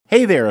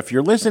Hey there, if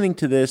you're listening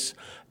to this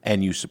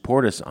and you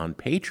support us on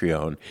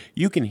Patreon,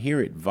 you can hear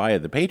it via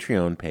the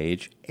Patreon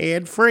page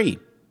ad-free.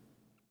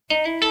 He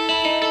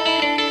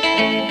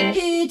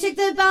took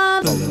the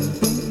bomb.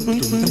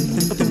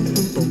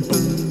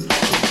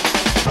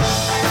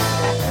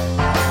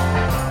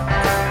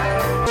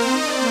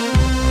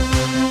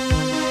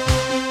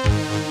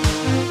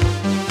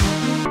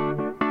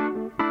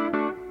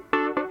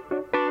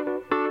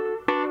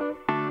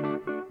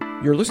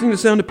 You're listening to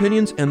Sound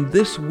Opinions, and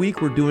this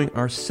week we're doing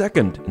our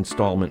second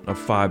installment of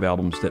 5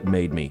 albums that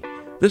made me.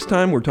 This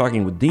time we're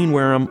talking with Dean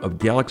Wareham of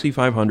Galaxie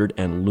 500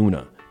 and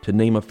Luna, to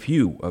name a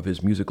few of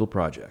his musical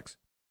projects.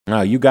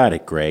 Oh, you got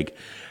it, Greg.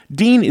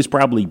 Dean is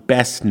probably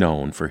best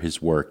known for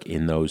his work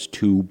in those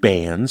two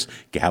bands,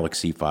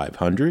 Galaxie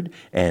 500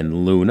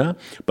 and Luna,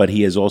 but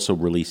he has also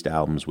released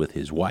albums with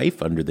his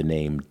wife under the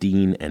name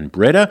Dean and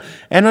Britta,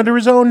 and under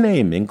his own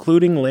name,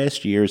 including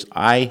last year's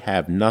I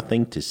Have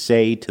Nothing to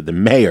Say to the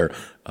Mayor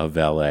of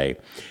L.A.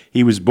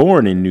 He was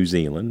born in New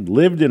Zealand,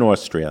 lived in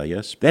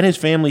Australia, then his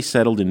family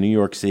settled in New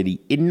York City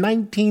in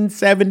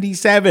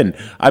 1977.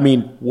 I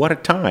mean, what a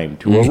time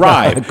to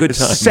arrive. Good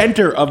time.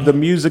 Center of the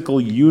musical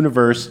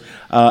universe,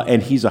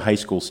 and he's a high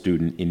school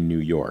student in New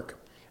York.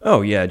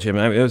 Oh, yeah, Jim,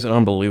 it was an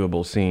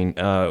unbelievable scene.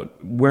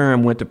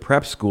 Wareham went to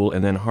prep school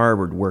and then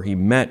Harvard, where he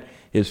met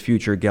his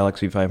future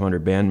Galaxie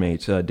 500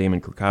 bandmates,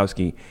 Damon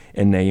Krukowski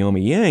and Naomi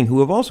Yang,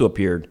 who have also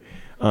appeared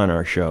on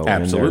our show.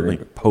 Absolutely. And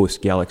they're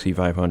post-Galaxie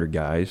 500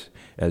 guys,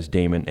 as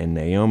Damon and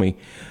Naomi.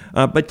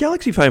 But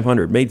Galaxie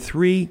 500 made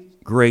 3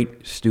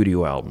 great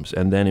studio albums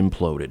and then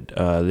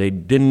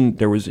imploded.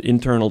 There was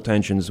internal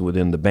tensions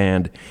within the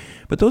band.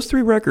 But those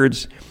 3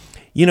 records,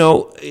 you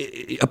know,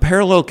 a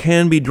parallel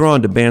can be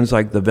drawn to bands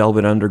like the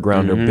Velvet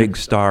Underground or Big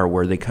Star,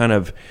 where they kind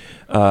of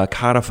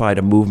codified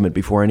a movement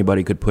before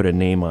anybody could put a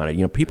name on it.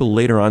 You know, people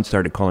later on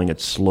started calling it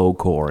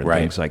slowcore and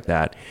things like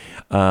that.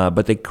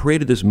 But they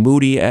created this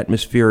moody,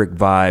 atmospheric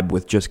vibe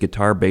with just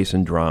guitar, bass,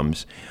 and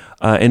drums.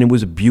 And it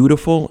was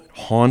beautiful,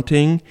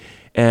 haunting,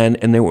 and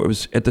there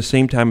was, at the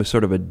same time, a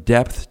sort of a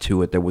depth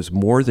to it. There was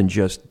more than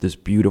just this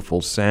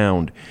beautiful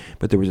sound,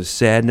 but there was a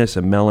sadness,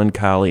 a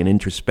melancholy, and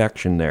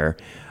introspection there.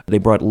 They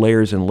brought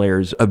layers and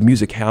layers of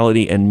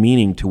musicality and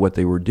meaning to what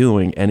they were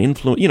doing, and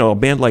influence. You know, a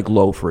band like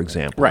Low, for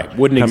example,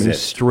 wouldn't coming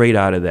exist straight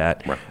out of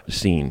that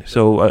scene.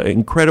 So,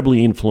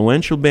 incredibly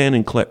influential band,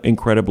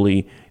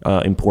 incredibly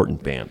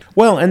important band.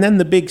 Well, and then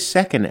the big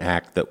second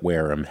act that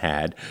Wareham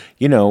had,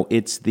 you know,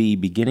 it's the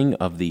beginning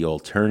of the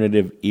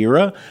alternative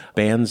era.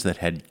 Bands that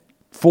had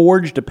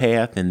forged a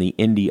path in the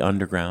indie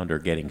underground are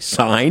getting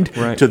signed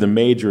to the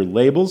major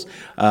labels.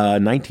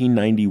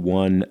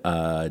 1991,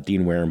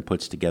 Dean Wareham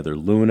puts together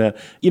Luna.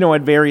 You know,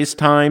 at various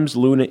times,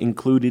 Luna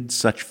included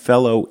such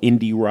fellow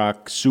indie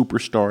rock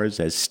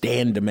superstars as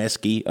Stan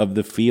Demeski of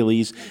the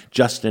Feelies,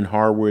 Justin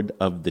Harwood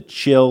of the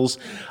Chills.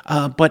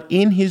 But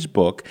in his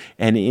book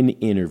and in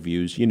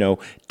interviews, you know,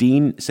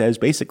 Dean says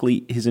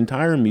basically his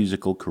entire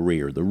musical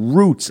career, the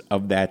roots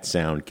of that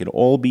sound can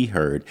all be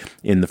heard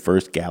in the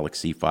first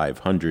Galaxie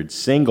 500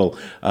 single,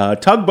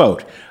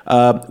 Tugboat,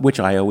 which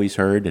I always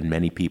heard, and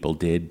many people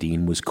did.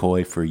 Dean was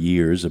coy for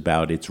years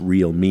about its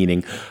real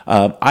meaning.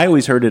 I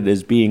always heard it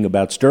as being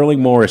about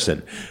Sterling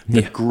Morrison,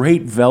 the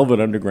great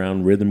Velvet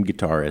Underground rhythm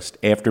guitarist.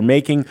 After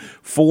making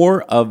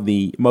 4 of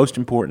the most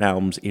important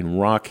albums in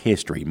rock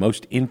history,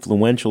 most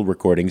influential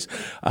recordings,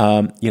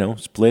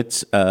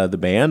 splits the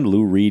band.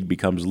 Lou Reed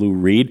becomes Lou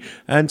Reed,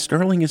 and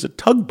Sterling is a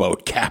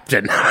tugboat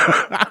captain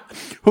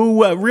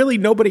who really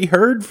nobody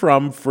heard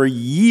from for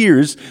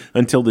years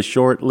until the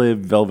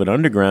short-lived Velvet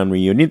Underground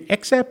reunion,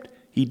 except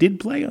he did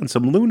play on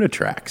some Luna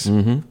tracks.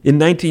 In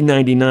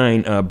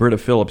 1999, Britta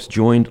Phillips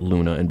joined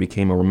Luna and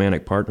became a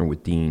romantic partner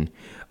with Dean.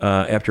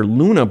 After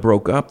Luna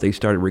broke up, they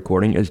started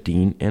recording as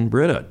Dean and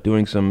Britta,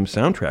 doing some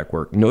soundtrack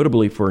work,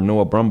 notably for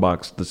Noah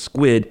Baumbach's The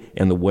Squid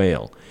and The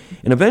Whale.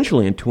 And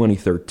eventually, in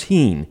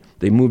 2013,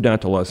 they moved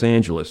out to Los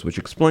Angeles, which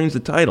explains the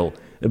title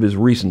of his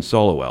recent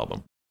solo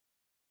album.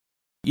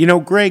 You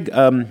know, Greg,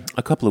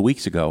 a couple of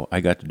weeks ago,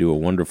 I got to do a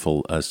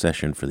wonderful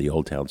session for the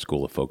Old Town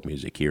School of Folk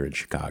Music here in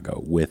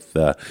Chicago with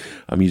a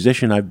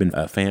musician I've been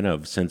a fan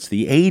of since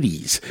the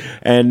 80s.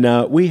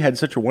 And we had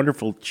such a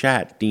wonderful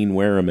chat, Dean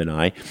Wareham and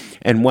I.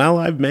 And while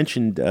I've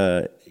mentioned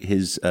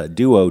his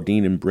duo,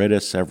 Dean and Britta,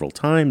 several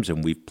times,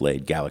 and we've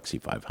played Galaxie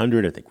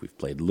 500, I think we've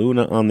played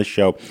Luna on the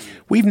show,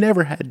 we've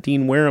never had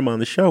Dean Wareham on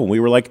the show. And we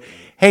were like,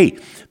 hey,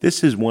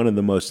 this is one of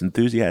the most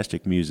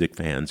enthusiastic music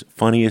fans,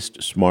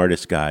 funniest,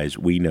 smartest guys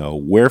we know.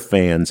 We're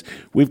fans.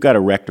 We've got to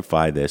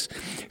rectify this.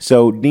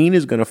 So Dean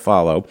is going to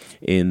follow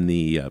in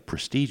the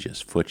prestigious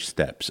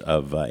footsteps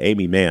of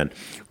Amy Mann.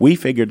 We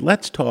figured,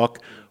 let's talk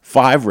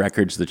 5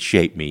 records that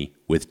shaped me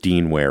with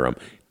Dean Wareham.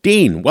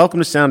 Dean, welcome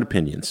to Sound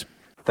Opinions.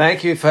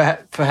 Thank you for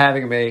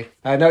having me.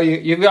 I know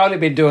you've only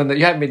been doing that.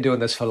 You haven't been doing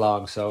this for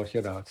long, so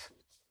you know.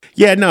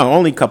 Yeah, no,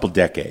 only a couple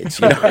decades.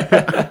 You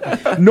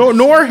know?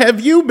 nor have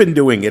you been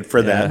doing it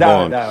for that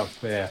long. No,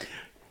 yeah.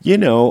 You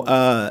know,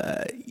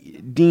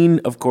 Dean,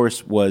 of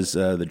course, was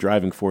the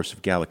driving force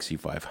of Galaxie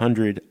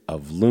 500,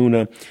 of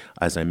Luna.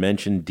 As I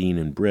mentioned, Dean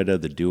and Britta,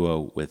 the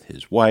duo with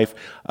his wife,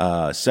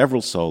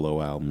 several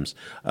solo albums,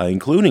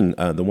 including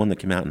the one that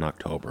came out in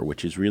October,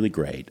 which is really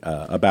great,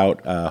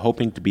 about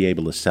hoping to be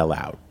able to sell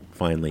out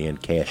finally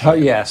and cash in. Oh,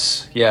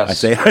 yes. I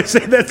say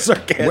that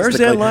sarcastically. Where's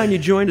that line you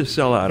joined to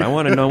sell out? I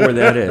want to know where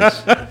that is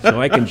so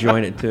I can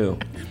join it too.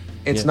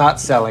 It's not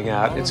selling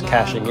out, it's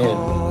cashing in.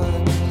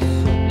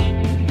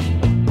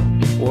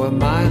 Were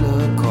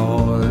minor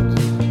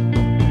chords,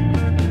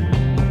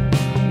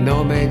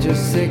 no major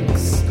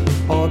six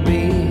or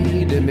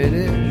B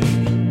diminished.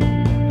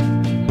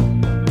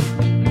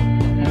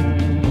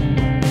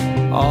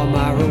 All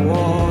my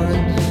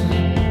rewards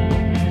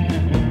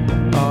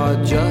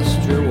are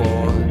just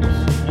rewards.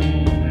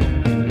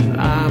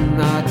 I'm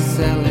not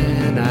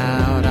selling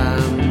out,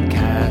 I'm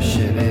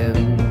cashing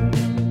in.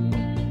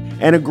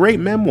 And a great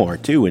memoir,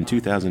 too, in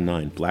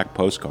 2009, Black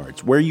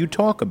Postcards, where you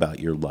talk about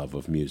your love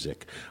of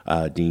music,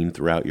 Dean,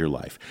 throughout your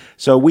life.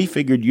 So we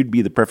figured you'd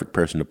be the perfect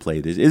person to play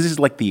this. This is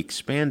like the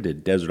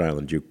expanded Desert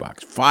Island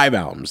Jukebox, 5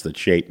 albums that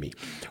shaped me.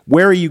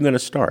 Where are you going to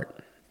start?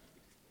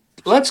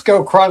 Let's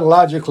go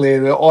chronologically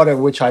in the order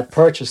in which I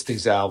purchased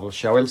these albums,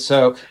 shall we?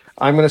 So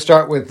I'm going to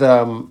start with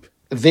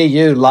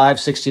VU Live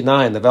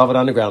 69, the Velvet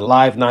Underground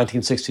Live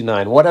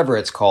 1969, whatever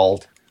it's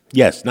called.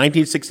 Yes,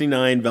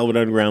 1969 Velvet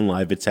Underground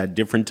Live. It's had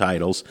different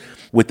titles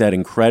with that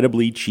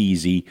incredibly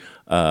cheesy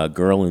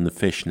girl in the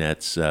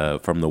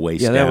fishnets from the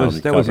waist down. Yeah,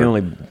 that was the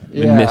only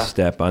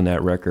misstep on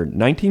that record.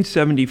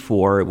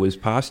 1974, it was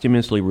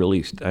posthumously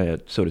released,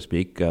 so to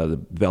speak. The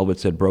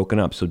Velvets had broken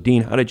up. So,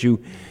 Dean, how did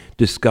you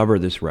discover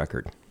this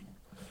record?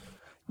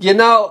 You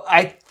know,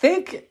 I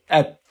think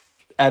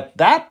at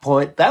that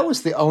point, that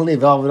was the only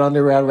Velvet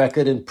Underground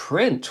record in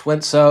print.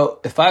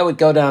 So if I would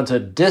go down to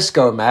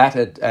Disco Mat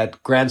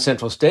at Grand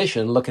Central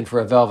Station looking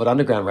for a Velvet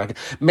Underground record,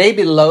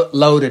 maybe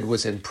Loaded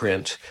was in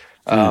print.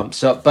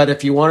 But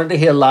if you wanted to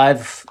hear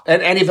live,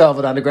 and any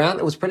Velvet Underground,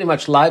 it was pretty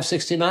much Live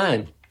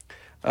 69.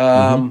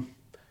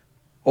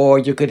 Or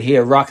you could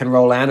hear Rock and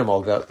Roll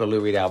Animal, the Lou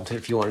Reed album,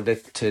 if you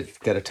wanted to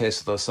get a taste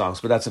of those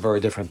songs. But that's a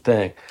very different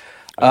thing.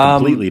 A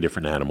completely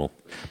different animal.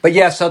 But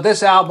yeah, so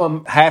this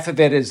album, half of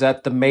it is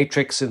at the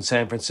Matrix in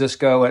San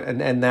Francisco,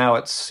 and now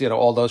it's,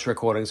 all those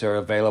recordings are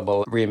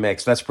available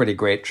remixed. That's pretty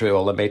great, true,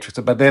 all the Matrix.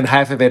 But then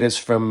half of it is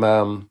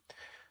from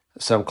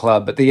some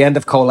club at the end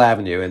of Cole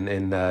Avenue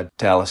in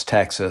Dallas,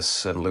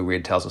 Texas, and Lou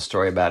Reed tells a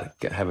story about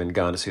having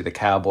gone to see the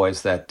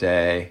Cowboys that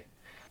day.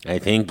 I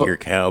think your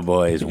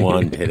Cowboys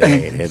won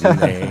today, didn't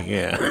they?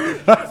 Yeah.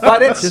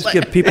 But it's Just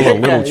give people a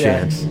little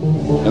chance.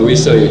 And we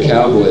saw your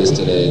Cowboys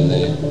today, and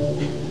they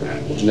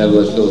never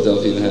let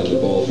Philadelphia even have the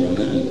ball for a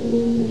minute.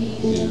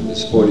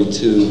 It's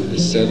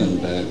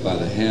 42-7 back by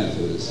the half.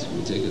 It was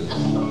ridiculous.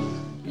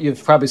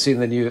 You've probably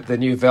seen the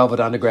new Velvet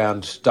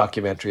Underground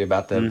documentary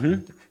about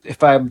them.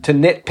 If I'm to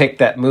nitpick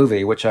that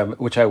movie, which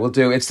I will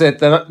do, it's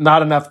that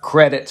not enough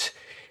credit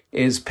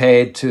is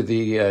paid to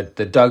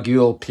the Doug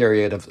Yule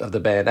period of the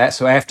band.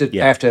 So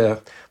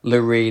after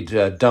Lou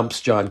Reed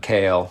dumps John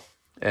Cale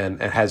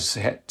and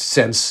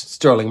sends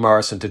Sterling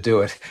Morrison to do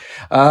it.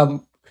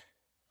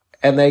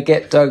 And they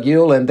get Doug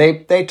Yule, and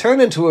they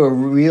turn into a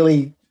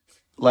really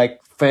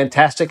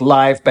fantastic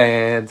live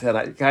band.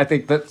 And I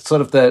think that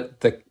sort of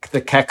the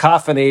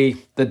cacophony,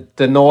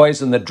 the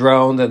noise and the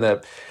drone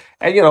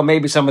and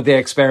maybe some of the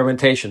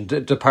experimentation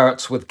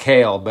departs with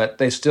Cale, but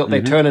they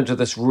turn into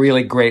this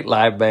really great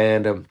live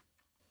band.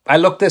 I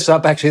looked this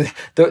up actually.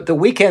 The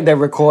weekend they're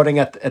recording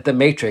at the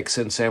Matrix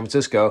in San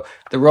Francisco,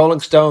 the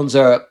Rolling Stones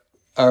are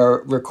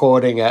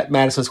recording at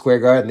Madison Square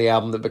Garden the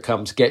album that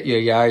becomes "Get Your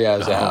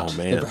Yah-Yahs Out." Oh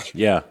man,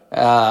 yeah.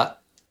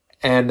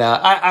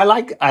 I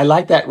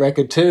like that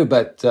record too,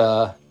 but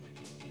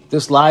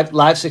this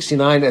live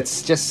 69,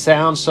 it just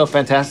sounds so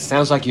fantastic. It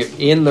sounds like you're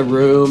in the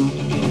room.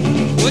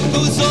 What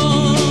goes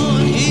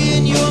on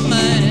in your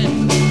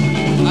mind?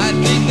 I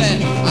think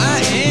that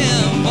I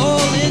am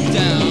falling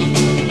down.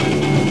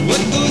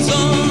 What goes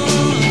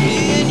on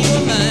in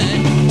your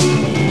mind?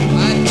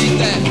 I think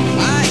that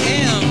I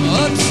am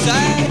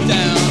upside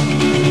down.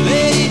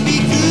 Let it be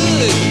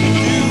good.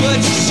 Do what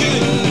you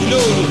should.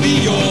 Know it'll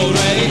be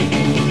alright.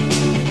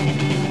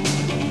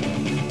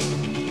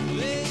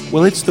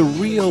 Well, it's the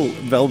real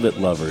Velvet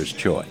lover's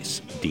choice,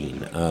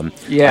 Dean.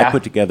 Yeah. I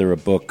put together a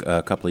book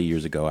a couple of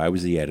years ago. I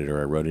was the editor.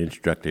 I wrote an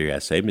introductory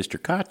essay.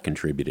 Mr. Cott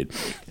contributed.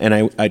 And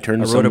I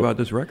turned to I wrote about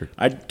this record.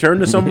 I turned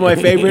to some of my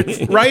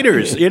favorite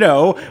writers,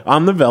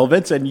 on the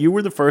Velvets, and you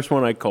were the first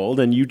one I called,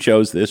 and you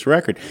chose this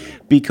record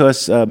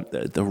because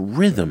the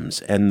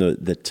rhythms and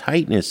the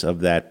tightness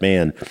of that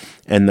band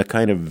and the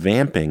kind of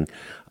vamping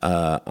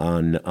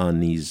on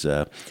these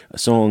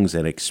songs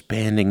and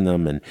expanding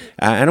them, and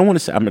I don't want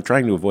to say, I'm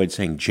trying to avoid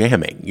saying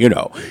jamming,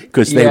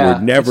 because they were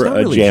never a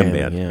really jam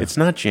jamming, band. yeah. It's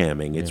not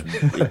jamming; it's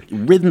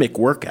rhythmic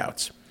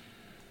workouts.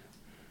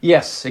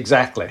 Yes,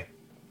 exactly.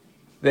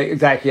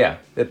 Yeah.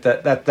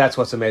 That's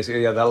what's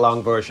amazing. Yeah, that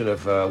long version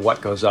of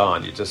What Goes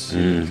On. You just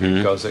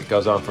it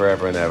goes on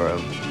forever and ever.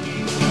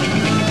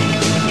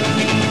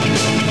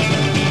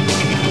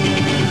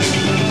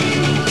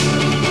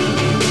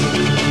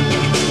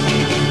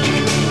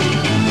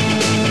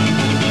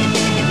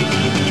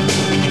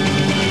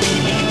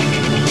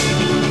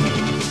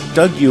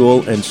 Doug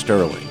Yule and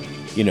Sterling,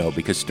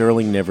 because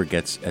Sterling never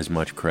gets as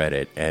much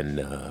credit, and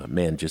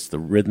man, just the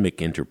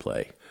rhythmic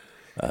interplay.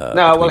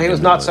 No, well, he was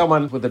not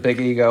someone with a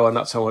big ego and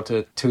not someone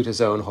to toot his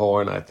own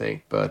horn, I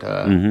think. But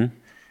and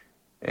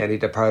he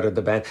departed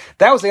the band.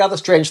 That was the other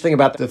strange thing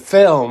about the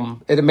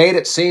film. It made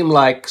it seem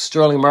like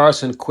Sterling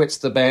Morrison quits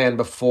the band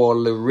before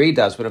Lou Reed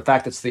does, but in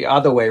fact, it's the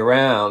other way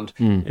around.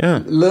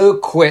 Yeah. Lou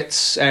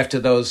quits after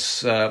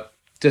those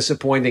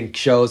disappointing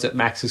shows at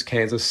Max's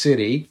Kansas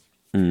City.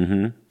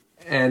 Mm-hmm.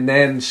 And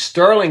then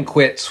Sterling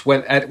quits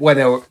when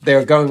they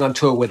were going on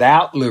tour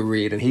without Lou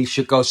Reed, and he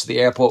goes to the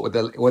airport with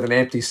an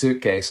empty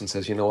suitcase and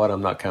says, "You know what?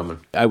 I'm not coming."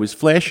 I was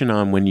flashing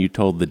on when you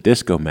told the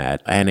Disco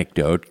Mat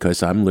anecdote,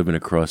 because I'm living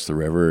across the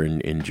river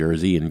in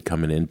Jersey and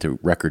coming into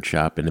record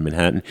shop into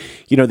Manhattan.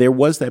 There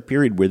was that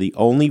period where the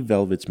only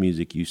Velvet's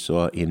music you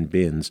saw in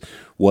bins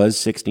was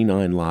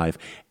 69 Live,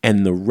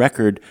 and the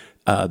record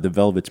the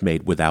Velvet's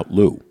made without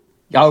Lou.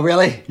 Oh,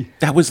 really?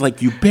 That was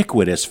like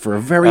ubiquitous for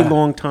a very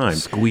long time.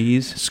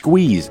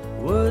 Squeeze.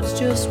 Words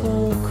just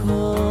won't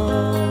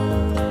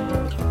come,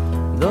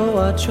 though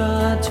I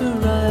tried to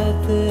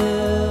write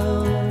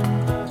them,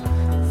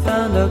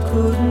 found I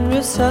couldn't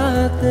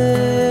recite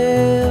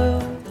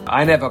them.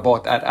 I never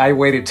bought that. I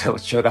waited till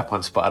it showed up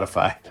on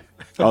Spotify.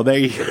 Oh,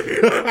 they.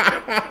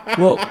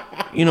 Well,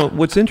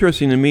 what's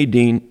interesting to me,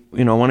 Dean,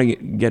 I want to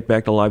get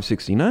back to Live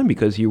 69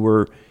 because you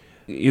were...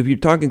 If you're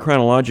talking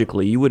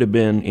chronologically, you would have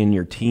been in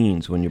your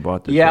teens when you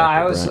bought this.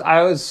 Yeah, record, right?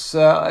 I was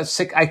I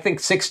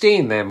think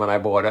 16 then when I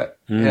bought it.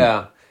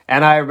 Yeah,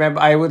 and I remember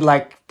I would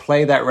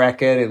play that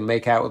record and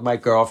make out with my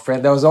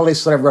girlfriend. There was all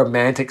these sort of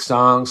romantic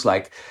songs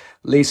like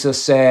Lisa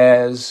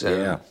Says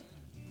and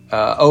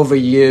Over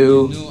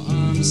You.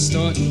 I'm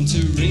starting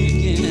to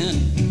ring again.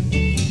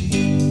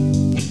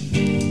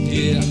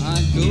 Here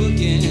I go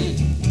again.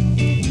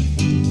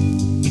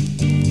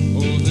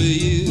 Over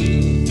you.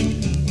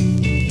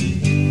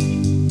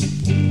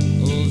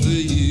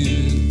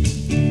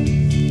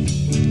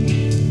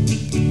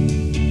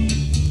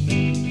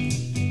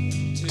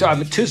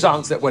 Two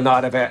songs that were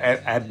not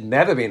had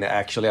never been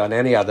actually on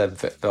any other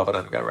Velvet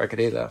Underground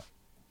record either.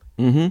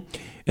 Mm-hmm.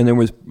 And there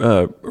was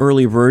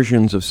early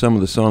versions of some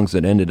of the songs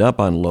that ended up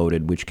on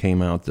Loaded, which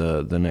came out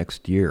the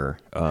next year.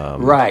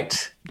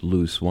 Right.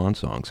 Lou's Swan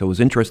Song. So it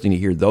was interesting to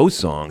hear those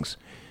songs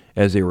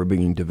as they were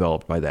being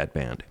developed by that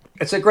band.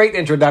 It's a great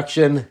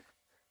introduction.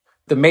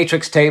 The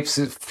Matrix tapes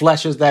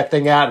fleshes that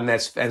thing out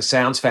and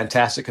sounds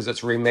fantastic because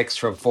it's remixed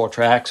from 4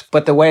 tracks.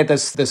 But the way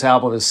this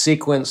album is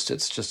sequenced,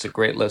 it's just a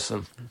great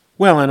listen.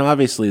 Well, and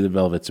obviously the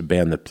Velvet's a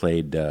band that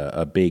played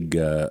a big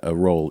a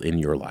role in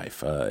your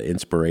life,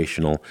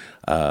 inspirational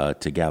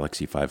to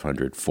Galaxie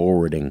 500,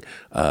 forwarding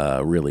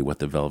really what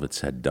the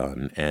Velvet's had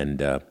done.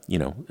 And,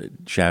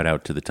 shout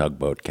out to the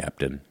tugboat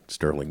captain,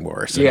 Sterling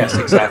Morrison. Yes,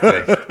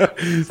 exactly.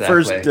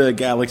 First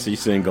Galaxie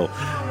single.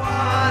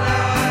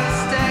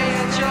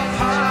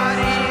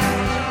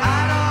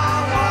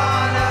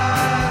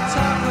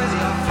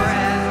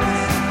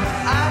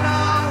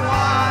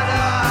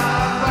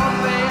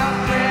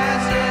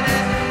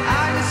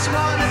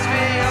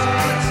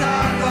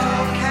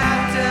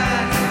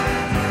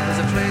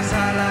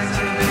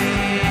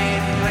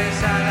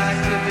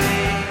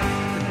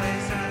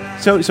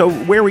 So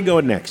where are we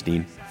going next,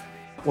 Dean?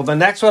 Well, the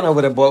next one I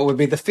would have bought would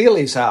be the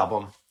Feelies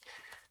album,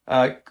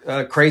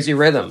 Crazy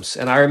Rhythms.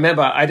 And I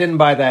remember I didn't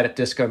buy that at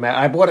Disco Mat.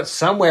 I bought it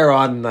somewhere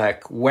on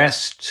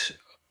West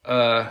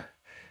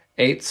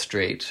 8th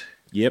Street.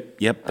 Yep.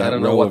 That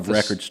row of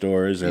record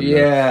stores and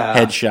Yeah.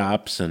 head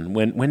shops, and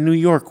when New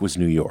York was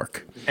New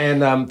York.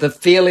 And the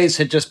Feelies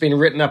had just been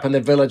written up in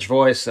the Village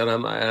Voice, and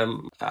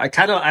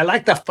I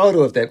like the photo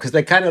of them because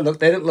they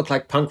didn't look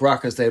like punk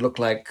rockers. They looked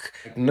like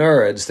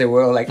nerds. They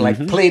were like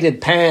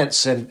pleated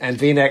pants and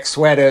V-neck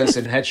sweaters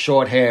and had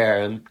short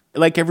hair and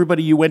Like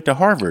everybody you went to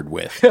Harvard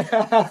with.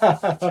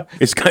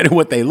 It's kind of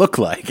what they look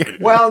like.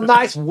 Well,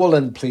 nice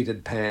woolen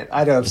pleated pant.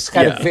 I don't know. It's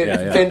kind of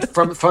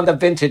from the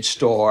vintage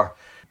store.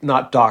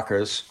 Not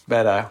Dockers,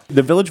 but...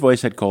 The Village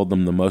Voice had called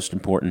them the most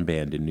important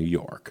band in New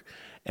York.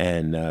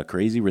 And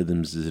Crazy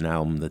Rhythms is an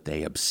album that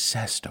they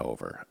obsessed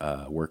over,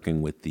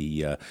 working with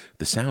the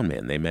sound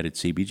man they met at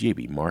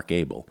CBGB, Mark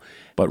Abel.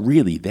 But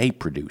really, they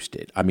produced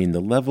it. I mean,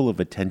 the level of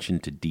attention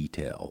to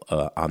detail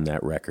on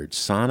that record,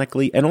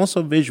 sonically and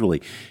also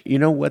visually. You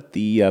know what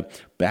the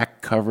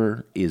back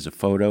cover is a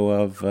photo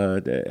of?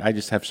 I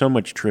just have so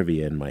much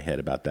trivia in my head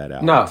about that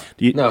album.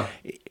 No.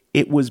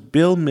 It was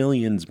Bill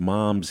Million's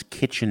mom's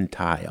kitchen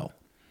tile.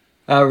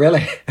 Oh,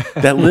 really?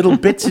 That little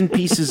bits and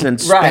pieces and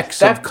specks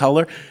of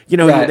color. You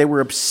know, they were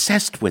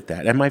obsessed with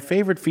that. And my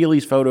favorite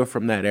Feelies photo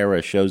from that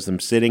era shows them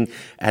sitting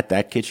at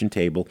that kitchen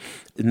table.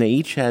 And they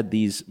each had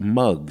these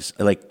mugs,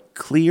 like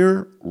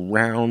clear,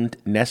 round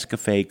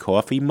Nescafe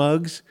coffee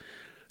mugs.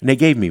 And they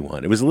gave me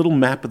one. It was a little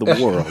map of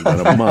the world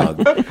on a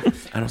mug.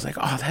 And I was like,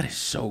 oh, that is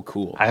so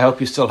cool. I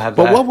hope you still have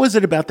that. But what was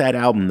it about that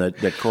album that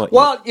caught you?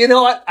 Well, you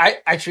know what?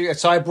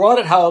 So I brought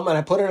it home and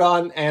I put it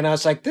on and I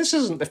was like, this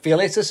isn't the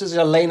Feelies. This is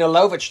Elena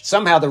Lovich.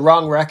 Somehow the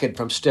wrong record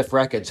from Stiff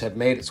Records had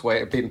made its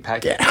way, been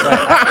packed. Yeah.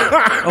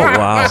 Oh,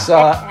 wow.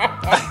 So...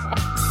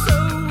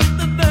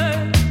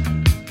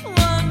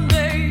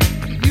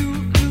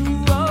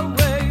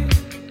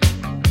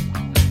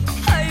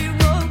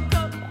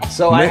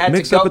 So I had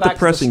Mix to up go at the back to the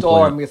pressing store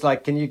plant. and was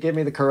like, "Can you give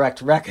me the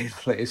correct record,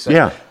 please?"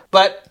 Yeah.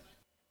 But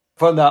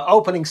from the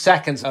opening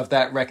seconds of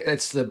that record,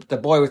 it's the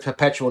boy with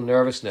perpetual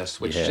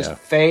nervousness, which just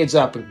fades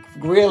up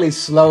really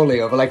slowly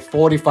over like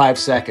 45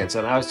 seconds,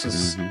 and I was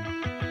just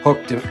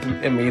hooked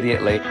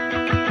immediately.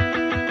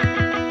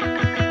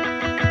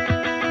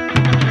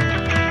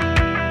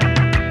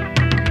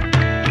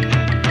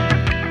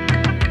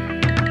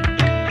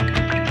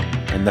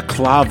 And the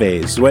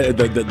claves,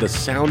 the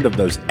sound of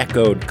those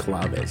echoed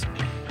claves.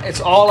 It's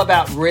all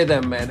about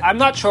rhythm, and I'm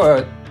not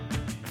sure.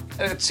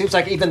 It seems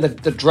like even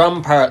the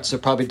drum parts are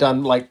probably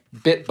done like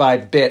bit by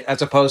bit,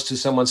 as opposed to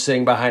someone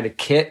sitting behind a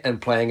kit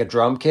and playing a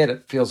drum kit.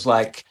 It feels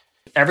like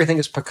everything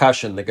is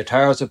percussion. The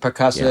guitars are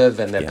percussive,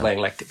 and they're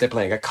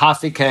playing a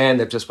coffee can.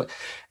 They're just. I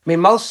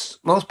mean, most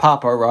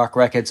pop or rock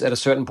records, at a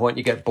certain point,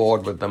 you get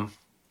bored with them.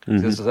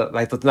 There's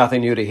nothing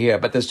new to hear,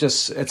 but there's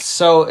just it's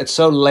so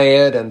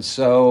layered and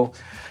so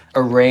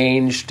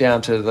arranged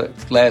down to the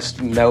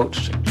last note.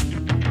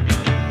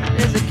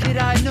 There's a kid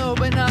I know,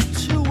 but not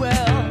too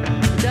well.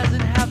 He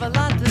doesn't have a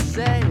lot to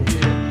say.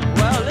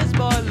 Well, this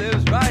boy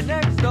lives right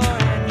next door,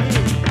 and he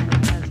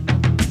has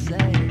nothing to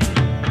say.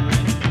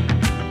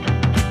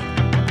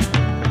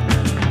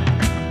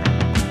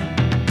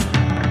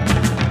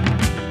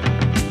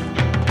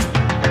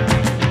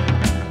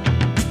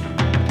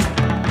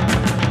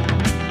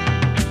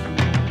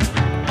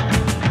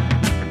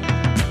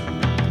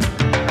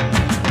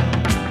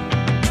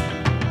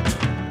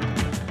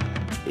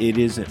 It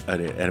is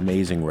an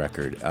amazing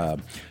record.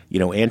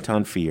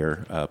 Anton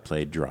Fier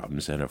played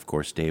drums, and of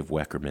course Dave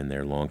Weckerman,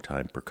 their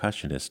longtime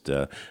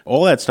percussionist.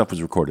 All that stuff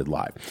was recorded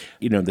live.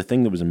 The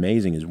thing that was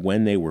amazing is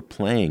when they were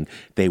playing,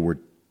 they were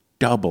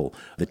double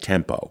the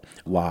tempo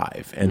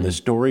live. And the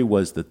story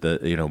was that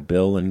Bill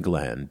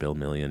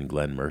Milley and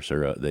Glenn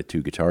Mercer, the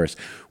two guitarists,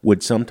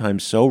 would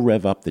sometimes so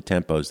rev up the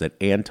tempos that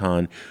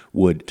Anton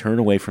would turn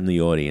away from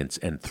the audience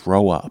and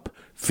throw up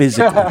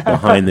physically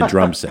behind the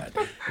drum set.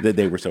 That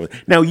they were so.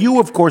 Now you,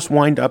 of course,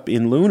 wind up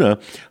in Luna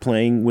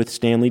playing with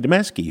Stanley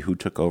Demesky, who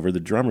took over the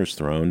drummer's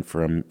throne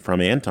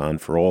from Anton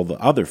for all the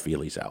other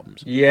Feelies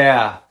albums.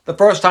 Yeah, the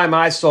first time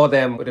I saw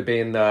them would have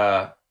been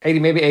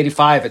maybe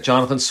 85 at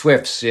Jonathan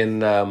Swift's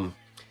in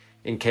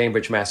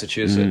Cambridge,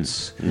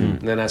 Massachusetts. And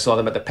then I saw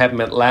them at the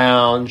Peppermint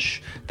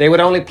Lounge. They would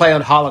only play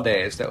on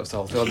holidays. That was the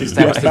whole. At least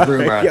that was the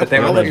rumor. That they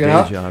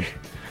were, Job.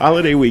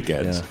 Holiday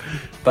weekends. Yeah.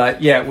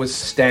 But yeah, it was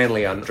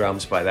Stanley on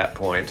drums by that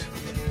point.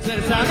 Said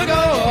it's time to go,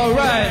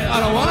 alright. I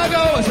don't wanna go,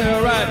 I say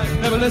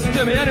alright. Never listen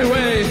to me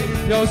anyway.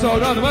 Yo, so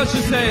nothing much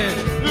to say.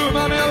 You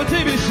remind me of a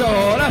TV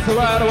show, that's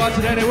alright, I watch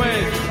it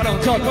anyway. I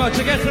don't talk much,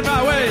 it gets in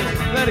my way.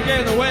 Let it get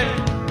in the way.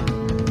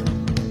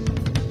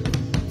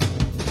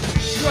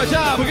 Do a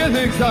job, we get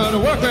things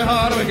done. Work very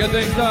hard, we get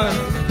things done.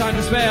 Time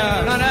to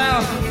spare, not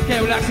now.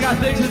 Can't relax, got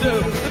things to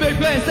do. The big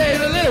place stay,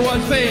 the little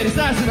one's fade. It's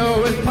nice to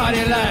know it's party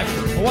in life.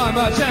 One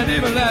much and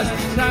even less.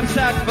 Time to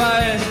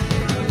sacrifice.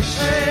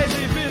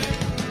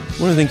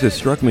 One of the things that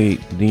struck me,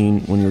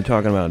 Dean, when you were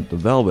talking about the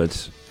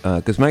Velvets,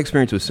 because my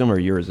experience was similar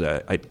to yours.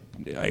 I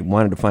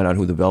wanted to find out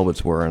who the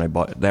Velvets were, and I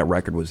bought that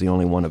record was the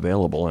only one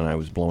available, and I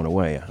was blown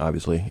away,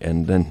 obviously.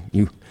 And then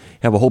you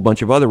have a whole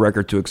bunch of other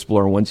records to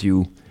explore once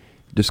you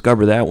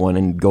discover that one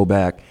and go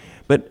back.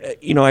 But,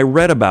 I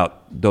read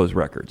about those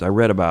records. I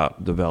read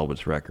about the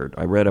Velvets record.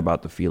 I read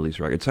about the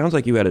Feelies record. It sounds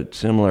like you had a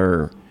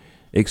similar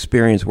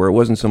experience where it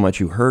wasn't so much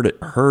you heard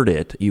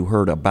it, you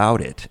heard about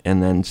it,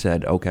 and then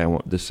said, okay,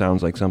 this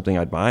sounds like something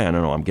I'd buy. I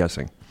don't know, I'm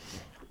guessing.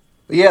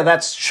 Yeah,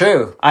 that's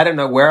true. I don't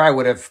know where I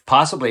would have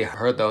possibly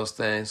heard those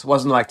things. It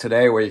wasn't like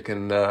today where you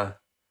can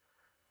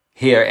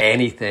hear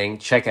anything,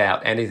 check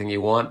out anything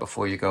you want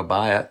before you go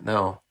buy it.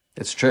 No,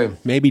 it's true.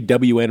 Maybe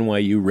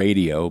WNYU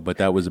radio, but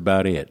that was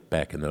about it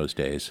back in those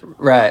days.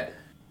 Right.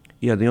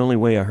 Yeah, the only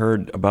way I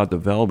heard about the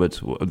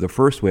Velvets, the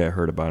first way I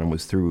heard about them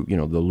was through, the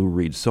Lou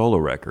Reed solo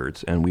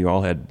records, and we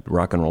all had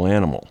Rock and Roll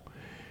Animal.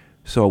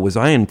 So was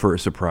I in for a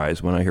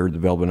surprise when I heard the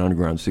Velvet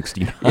Underground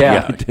 69?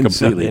 Yeah, It didn't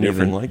sound completely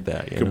anything different. like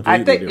that.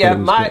 I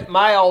think,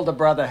 my older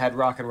brother had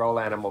Rock and Roll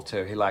Animal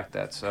too. He liked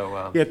that.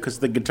 So Yeah, because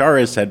the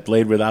guitarist had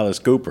played with Alice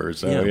Cooper,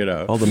 so,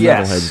 All the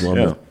Yes. metalheads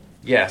loved it.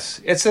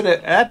 yes,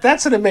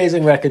 that's an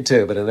amazing record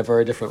too, but in a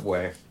very different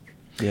way.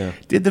 Yeah.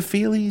 Did the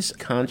Feelies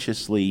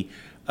consciously,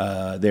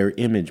 their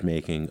image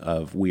making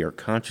of we are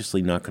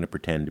consciously not going to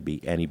pretend to be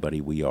anybody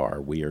we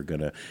are. We are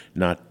going to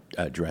not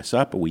dress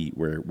up.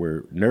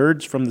 We're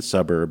nerds from the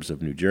suburbs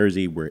of New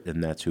Jersey,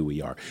 and that's who we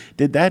are.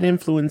 Did that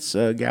influence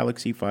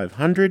Galaxie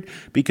 500?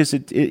 Because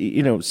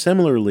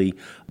similarly,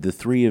 the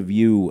three of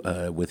you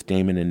with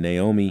Damon and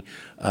Naomi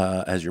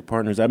as your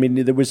partners. I mean,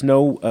 there was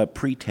no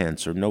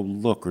pretense or no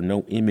look or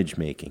no image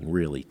making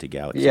really to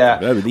Galaxie. Yeah.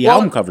 500. The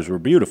album covers were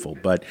beautiful,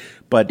 but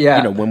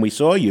when we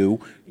saw you,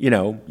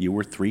 you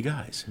were three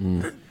guys.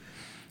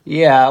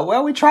 Yeah,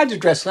 well, we tried to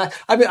dress.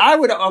 I mean, I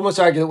would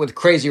almost argue with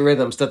Crazy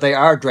Rhythms that they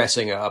are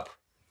dressing up.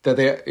 That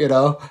they,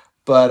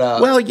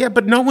 but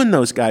but knowing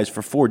those guys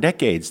for 4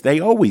 decades, they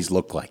always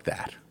look like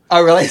that.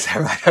 Oh, really? Is that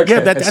right? Okay.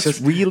 Yeah,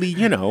 that's really,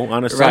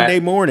 on a Sunday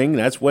morning,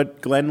 that's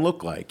what Glenn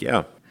looked like.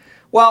 Yeah.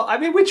 Well, I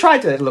mean, we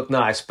tried to look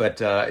nice,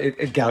 but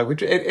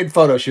in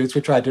photo shoots,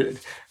 we tried to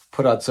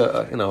put on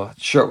a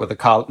shirt with a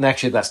collar. And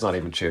actually, that's not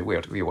even true.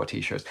 We wore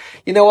t-shirts.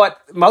 You know what?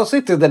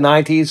 Mostly through the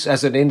 90s,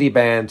 as an indie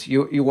band,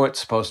 you weren't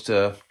supposed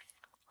to.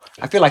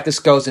 I feel like this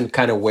goes in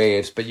kind of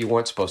waves, but you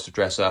weren't supposed to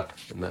dress up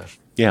in the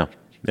in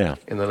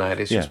the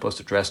 90s. You're supposed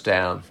to dress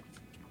down.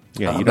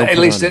 Yeah, you don't. At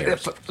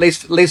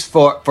least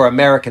for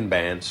American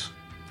bands.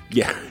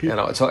 Yeah,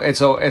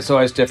 it's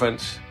always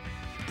different.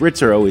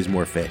 Brits are always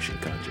more fashion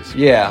conscious.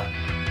 Yeah.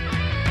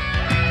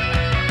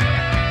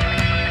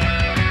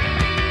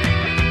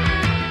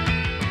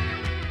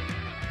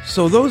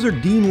 So those are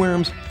Dean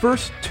Wareham's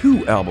first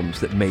 2 albums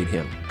that made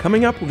him.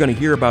 Coming up, we're going to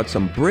hear about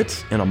some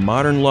Brits and a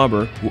modern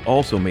lover who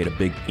also made a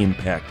big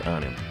impact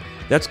on him.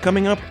 That's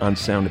coming up on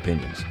Sound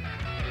Opinions.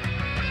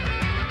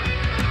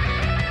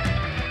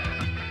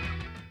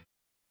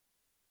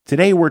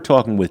 Today we're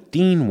talking with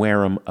Dean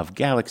Wareham of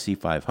Galaxie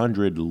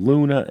 500,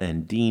 Luna,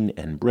 and Dean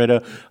and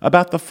Britta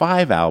about the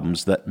 5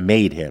 albums that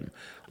made him.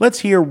 Let's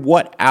hear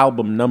what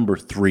album number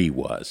 3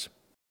 was.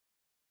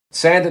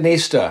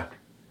 Sandinista,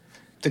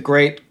 the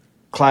great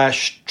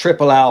Clash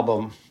triple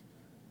album.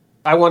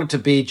 I wanted to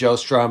be Joe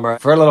Strummer.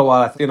 For a little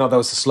while, there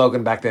was a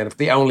slogan back then,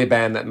 the only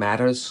band that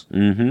matters.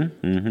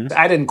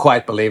 I didn't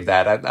quite believe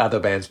that. Other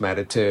bands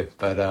mattered too.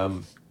 But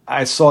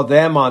I saw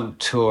them on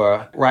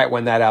tour right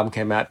when that album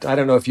came out. I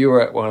don't know if you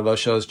were at one of those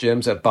shows,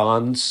 Jim's, at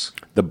Bonds.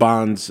 The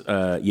Bonds,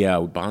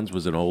 Bonds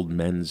was an old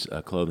men's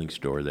clothing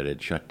store that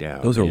had shut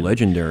down. Those are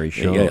legendary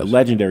shows. Yeah,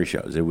 legendary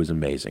shows. It was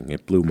amazing.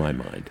 It blew my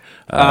mind.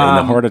 In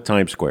the heart of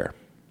Times Square.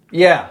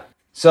 Yeah.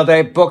 So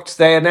they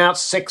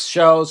announced 6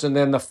 shows, and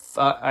then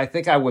I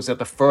think I was at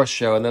the first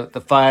show, and the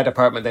fire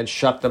department then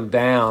shut them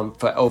down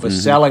for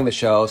overselling the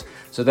shows.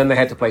 So then they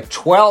had to play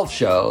 12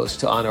 shows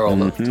to honor all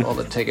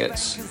the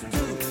tickets.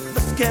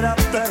 Let's get up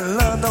and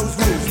learn those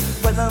rules.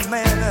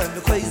 Weatherman and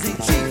the crazy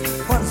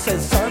chief. One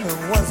says sun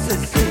and one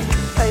says sea.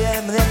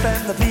 AM and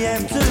FM, the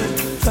PM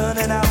too.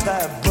 Turning out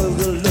that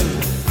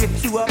boogaloo.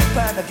 Get you up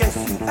and I guess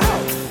you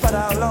out. But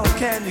how long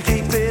can you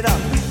keep it up?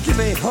 Give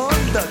me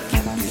Honda,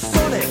 keep me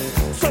solid.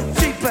 So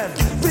cheap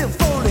and real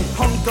phony.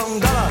 Hong Kong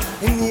dollar,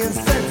 Indian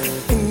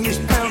cents, English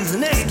pounds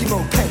and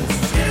Eskimo pence.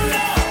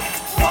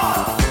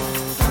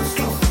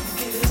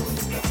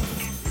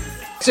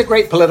 It's a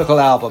great political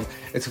album.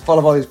 It's full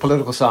of all these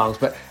political songs,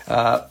 but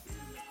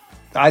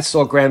I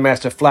saw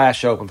Grandmaster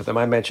Flash open for them.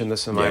 I mentioned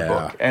this in my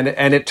book. And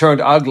it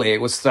turned ugly.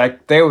 It was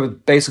like they were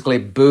basically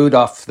booed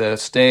off the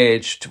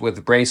stage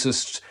with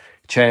racist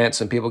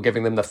chants and people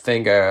giving them the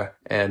finger.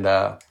 And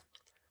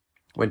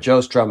when Joe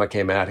Strummer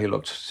came out, he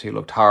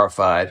looked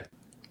horrified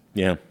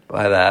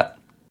by that.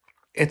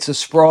 It's a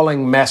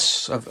sprawling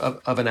mess of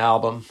an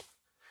album.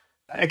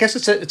 I guess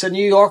it's a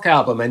New York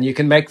album, and you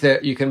can make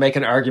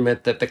an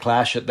argument that the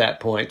Clash at that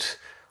point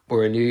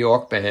were a New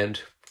York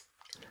band,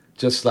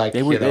 just like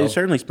they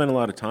certainly spent a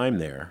lot of time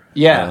there.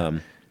 Yeah,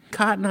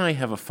 Cott and I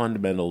have a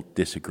fundamental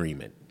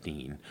disagreement,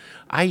 Dean.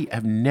 I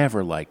have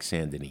never liked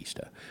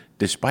Sandinista,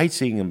 despite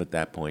seeing him at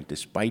that point,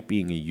 despite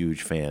being a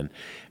huge fan,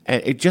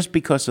 and just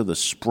because of the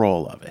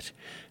sprawl of it.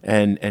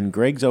 And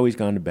Greg's always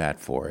gone to bat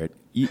for it.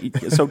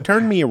 So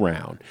turn me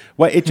around.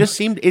 Well, it just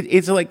seemed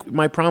it's like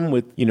my problem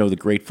with the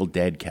Grateful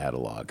Dead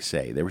catalog.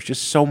 Say there was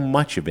just so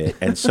much of it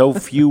and so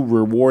few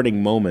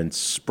rewarding moments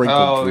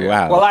sprinkled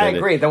throughout. Well, I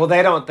agree. Well,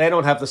 they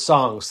don't have the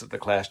songs that the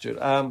Clash do.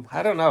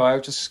 I don't know. I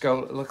would just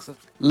go look.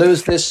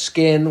 Lose This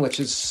Skin, which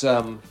is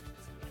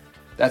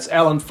that's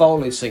Ellen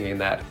Foley singing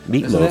that.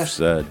 Meatloaf's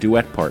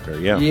duet partner.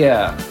 Yeah.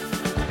 Yeah.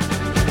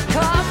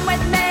 Come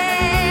with me,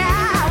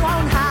 I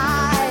won't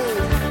hide.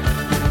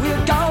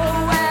 We'll go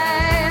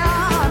away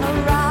on a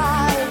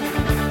ride.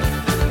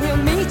 We'll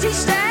meet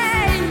each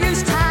day,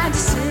 use time to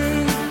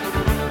see.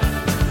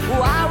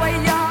 While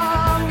we're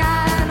young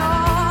and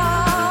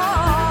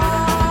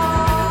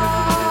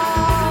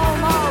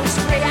almost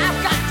free.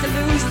 I've got to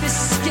lose this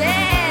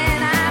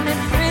skin, I'm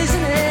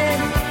imprisoning.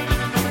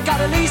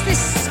 Gotta lose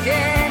this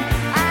skin,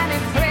 I'm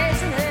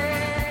imprisoning.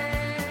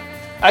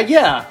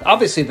 Yeah,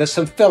 obviously there's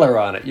some filler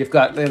on it. You've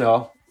got,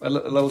 a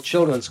little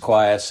children's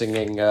choir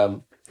singing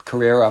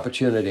Career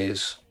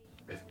Opportunities.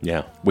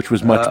 Yeah, which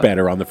was much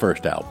better on the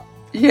first album.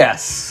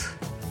 Yes.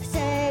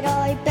 Said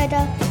I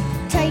better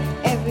take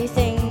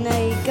everything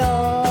they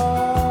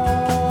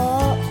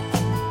got.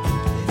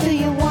 Do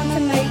you want to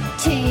make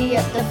tea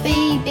at the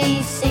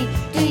BBC?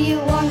 Do you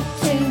want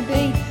to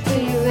be,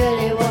 do you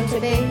really want to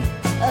be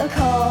a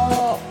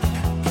cop?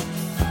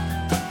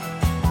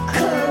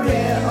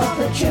 Career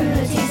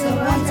opportunities are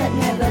ones that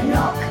never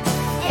knock.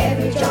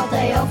 Every job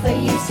they offer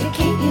used to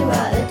keep you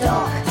at the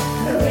dock.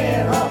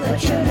 Career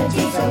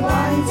opportunities are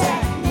ones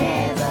that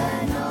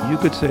never knock. You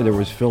could say there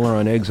was filler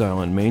on Exile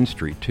on Main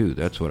Street too.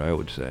 That's what I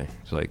would say.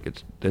 It's like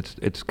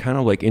it's kind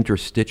of like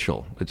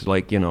interstitial. It's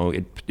like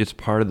it's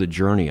part of the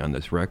journey on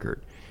this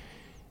record.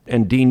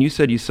 And Dean, you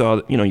said you saw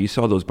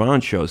those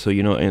Bond shows. So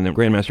and the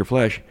Grandmaster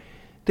Flash,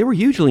 they were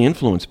hugely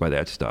influenced by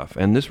that stuff.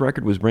 And this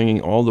record was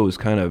bringing all those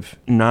kind of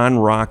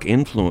non-rock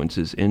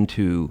influences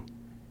into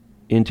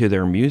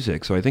their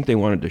music. So I think they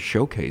wanted to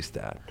showcase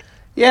that.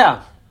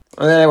 Yeah.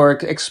 And they were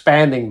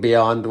expanding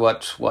beyond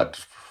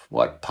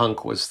what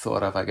punk was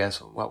thought of, I guess.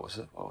 What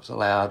was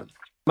allowed.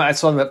 I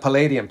saw them at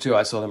Palladium too.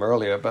 I saw them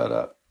earlier,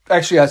 but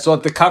actually, I saw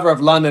the cover of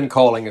London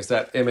Calling is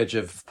that image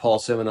of Paul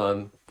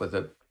Simonon with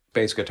a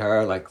bass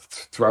guitar, like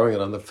throwing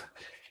it on the.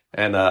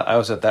 And I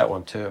was at that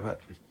one too.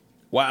 But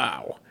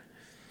Wow.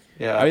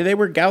 yeah, I mean, they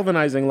were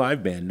galvanizing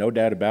live band, no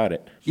doubt about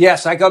it.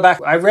 yes, I go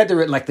back. I read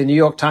the New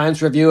York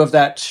Times review of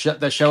that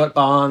the show at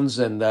Bonds,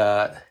 and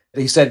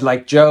he said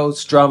like Joe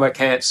Strummer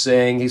can't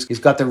sing. He's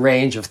got the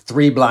range of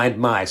 3 blind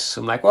mice.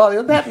 I'm like,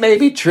 well, that may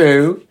be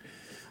true,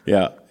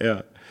 Yeah.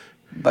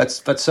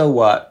 but so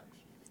what?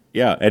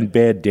 Yeah, and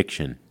bad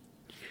diction.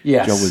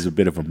 Yes, Joe was a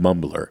bit of a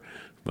mumbler,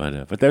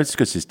 but that's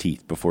because his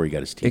teeth, before he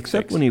got his teeth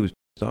Except fixed. when he was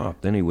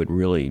off, then he would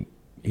really.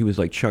 He was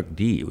like Chuck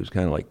D. It was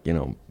kind of like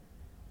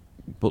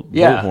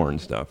bullhorn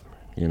stuff.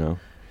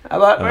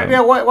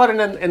 What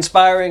an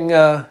inspiring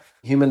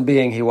human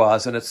being he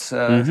was, and it's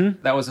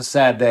that was a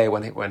sad day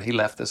when he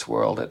left this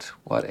world at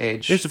what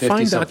age? There's a 50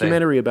 fine something.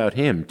 documentary about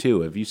him,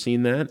 too. Have you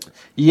seen that?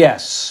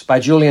 Yes, by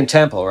Julian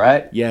Temple,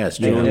 right? Yes,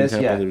 Maybe Julian it is,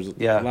 Temple. yeah. There's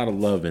Yeah. a lot of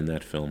love in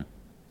that film.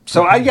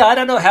 So I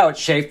don't know how it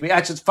shaped me.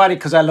 It's just funny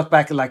because I look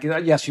back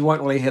and yes, you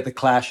won't really hear the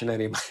Clash in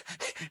any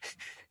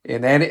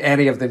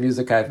of the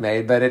music I've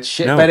made, but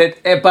No.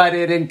 but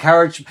it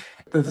encouraged.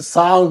 The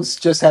songs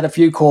just had a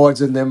few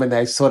chords in them, and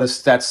they sort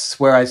of that's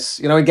where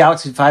in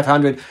Galaxie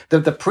 500,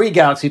 the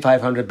pre-Galaxie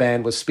 500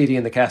 band was Speedy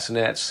and the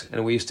Castanets,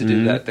 and we used to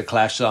do the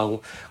Clash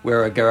song.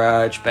 We're a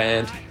garage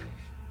band.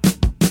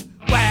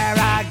 We're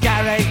a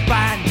garage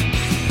band.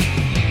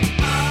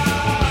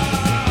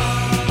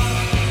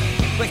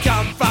 We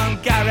come from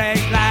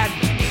garage land.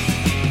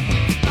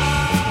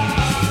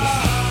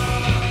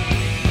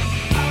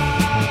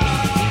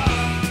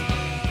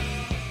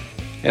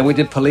 And we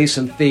did Police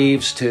and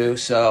Thieves too,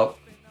 so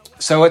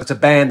it's a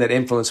band that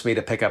influenced me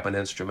to pick up an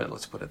instrument.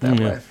 Let's put it that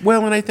way.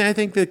 Well, and I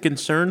think the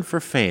concern for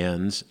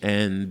fans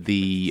and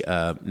the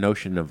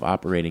notion of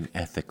operating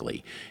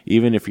ethically,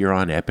 even if you're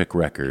on Epic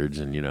Records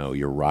and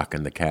you're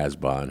rocking the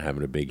Casbah and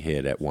having a big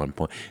hit at one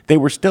point, they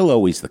were still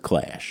always the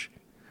Clash.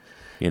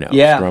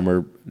 Yeah.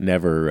 Strummer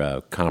never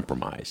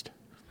compromised.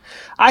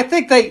 I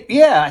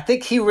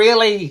think he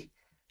really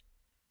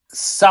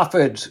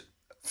suffered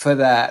for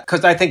that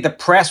because I think the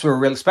press were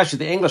really, especially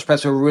the English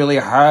press, were really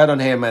hard on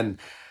him, and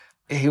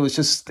he was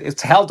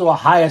it's held to a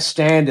higher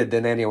standard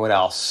than anyone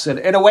else. And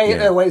in a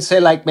way, say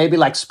maybe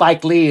like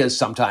Spike Lee is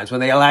sometimes when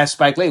they ask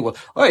Spike Lee, well,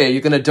 oh yeah,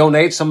 you're going to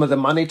donate some of the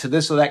money to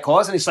this or that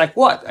cause, and he's like,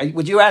 what?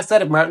 Would you ask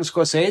that of Martin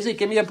Scorsese?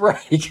 Give me a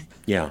break.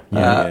 Yeah.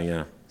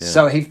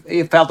 So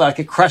he felt like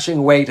a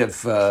crushing weight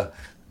of,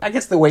 I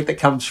guess, the weight that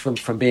comes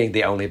from being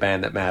the only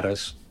band that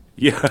matters.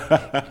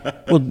 Yeah.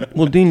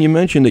 Well, Dean, you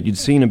mentioned that you'd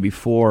seen him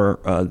before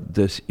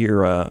this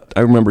era.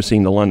 I remember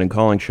seeing the London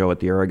Calling show at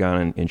the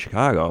Aragon in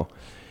Chicago.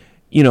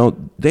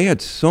 They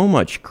had so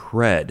much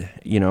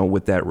cred,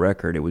 with that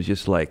record. It was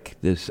just like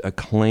this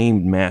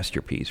acclaimed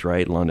masterpiece,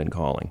 right? London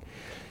Calling.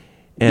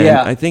 And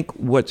I think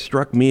what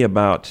struck me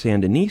about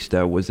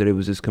Sandinista was that it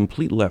was this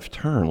complete left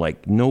turn.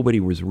 Like, nobody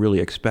was really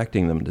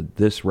expecting them that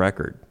this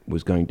record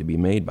was going to be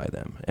made by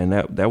them. And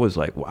that was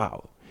like,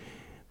 wow.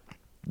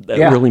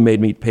 That really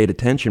made me pay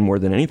attention more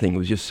than anything. It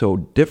was just so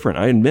different.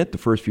 I admit the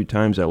first few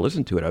times I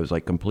listened to it, I was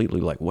like completely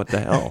like, what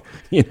the hell?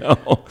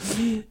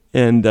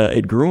 And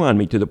it grew on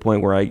me to the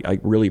point where I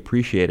really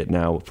appreciate it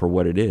now for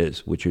what it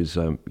is, which is,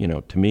 to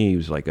me, it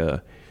was like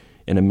an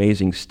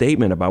amazing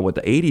statement about what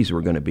the 80s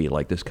were going to be,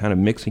 like this kind of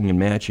mixing and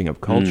matching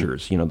of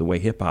cultures, the way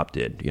hip-hop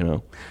did,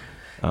 They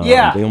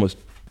almost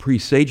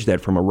presaged that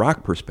from a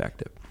rock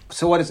perspective.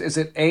 So what is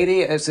it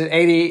 80? Is it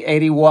 80,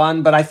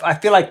 81? But I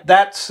feel like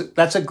that's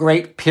a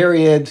great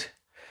period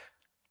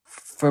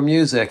for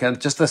music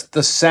and just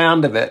the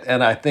sound of it.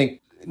 And I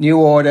think New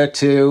Order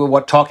to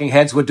what Talking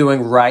Heads were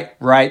doing right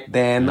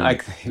then,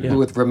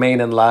 with Remain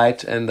in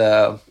Light and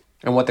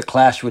what the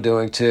Clash were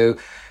doing too.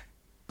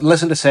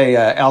 Listen to say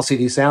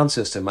LCD Sound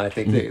System. I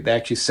think they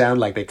actually sound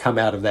like they come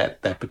out of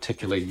that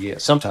particular year.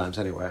 Sometimes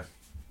anyway.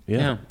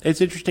 Yeah,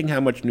 it's interesting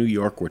how much New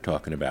York we're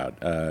talking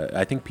about.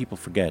 I think people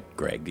forget,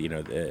 Greg.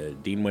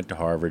 Dean went to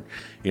Harvard.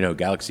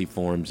 Galaxie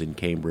forms in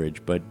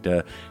Cambridge, but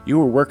you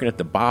were working at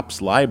the Bops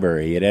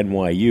Library at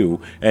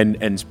NYU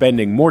and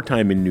spending more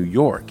time in New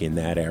York in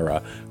that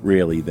era,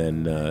 really,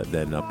 than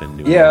up in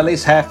New York. Yeah, at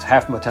least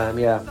half my time.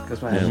 Yeah,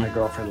 because my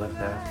girlfriend lived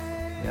there.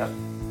 Yeah.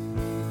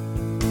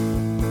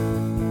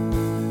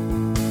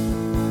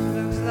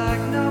 Looks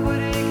like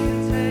nobody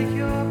can take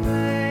your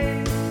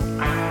place.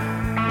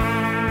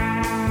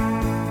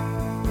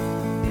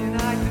 And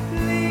I could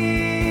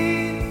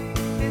lean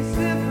in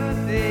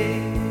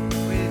sympathy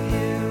with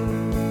you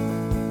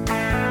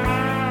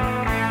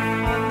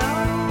on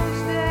those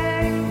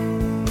days.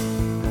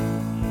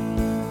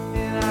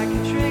 And I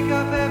can drink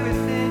up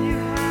everything you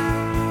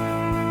have.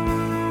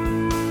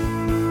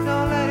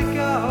 Don't let it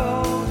go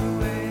to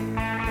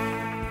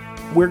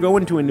waste. We're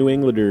going to a New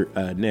Englander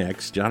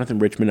next, Jonathan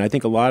Richman. I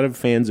think a lot of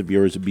fans of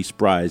yours would be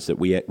surprised that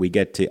we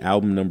get to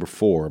album number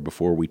 4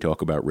 before we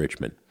talk about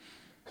Richman.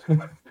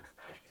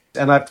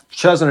 And I've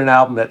chosen an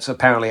album that's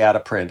apparently out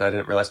of print. I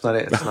didn't realize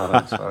it's not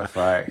on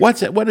Spotify.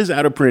 What does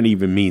out of print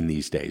even mean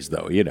these days,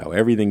 though?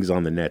 Everything's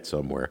on the net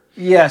somewhere.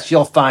 Yes,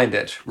 you'll find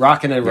it.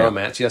 Rockin' and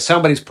Romance. Yeah,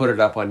 somebody's put it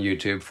up on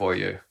YouTube for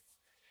you.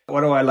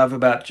 What do I love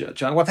about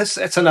John? Well,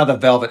 it's another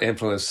Velvet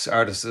influence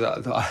artist,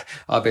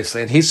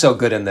 obviously, and he's so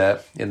good in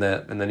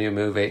the new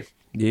movie.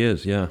 He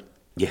is, yeah.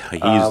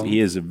 Yeah, he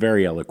is a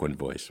very eloquent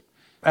voice.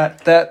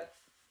 At that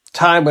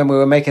time when we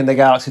were making the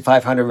Galaxie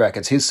 500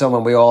 records, he's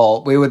someone we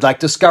were like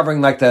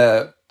discovering at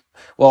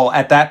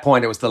that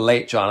point it was the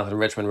late Jonathan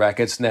Richman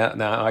records.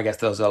 Now I guess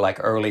those are like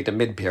early to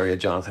mid period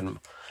Jonathan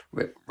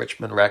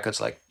Richman records,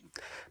 like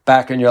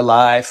Back in Your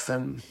Life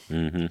and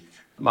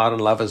Modern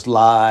Lovers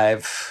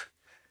Live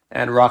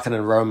and Rockin'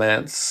 and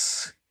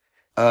Romance.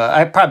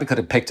 I probably could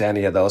have picked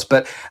any of those,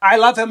 but I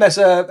love him as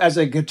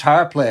a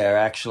guitar player.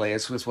 Actually,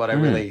 it was what I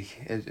really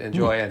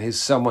enjoy, and he's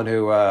someone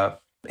who.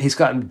 He's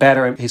gotten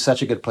better, and he's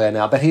such a good player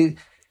now. But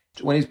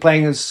when he's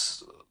playing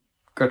his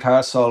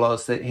guitar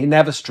solos, he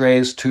never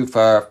strays too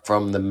far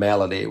from the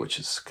melody, which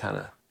is kind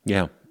of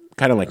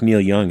like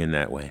Neil Young in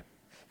that way.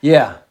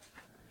 Yeah.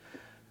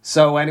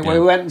 So anyway,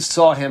 we went and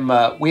saw him.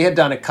 We had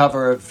done a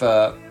cover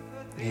of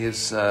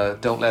his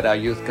 "Don't Let Our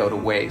Youth Go to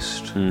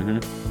Waste." On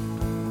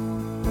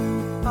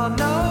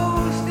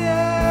those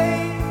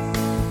days,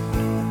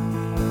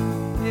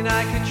 and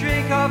I could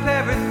drink up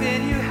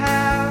everything you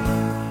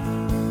have.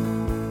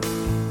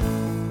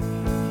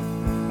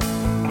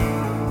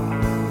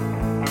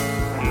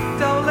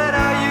 Don't let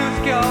our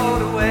youth go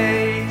to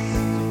waste.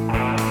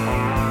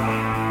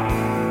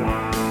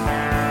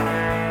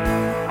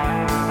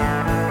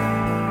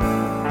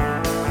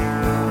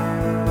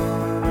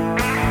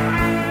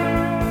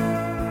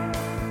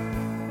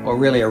 Or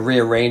really a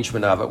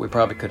rearrangement of it. We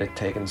probably could have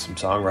taken some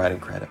songwriting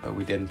credit, but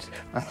we didn't.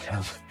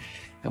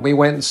 And we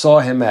went and saw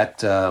him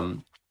at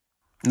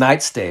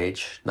Night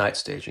Stage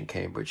in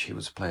Cambridge. He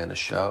was playing a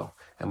show,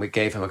 and we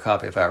gave him a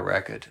copy of our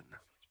record.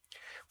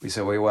 We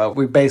said,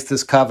 we based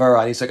this cover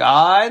on. He's like,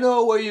 I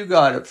know where you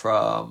got it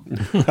from.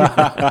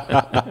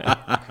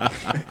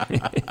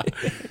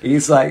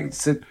 He's like,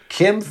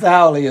 Kim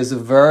Fowley is a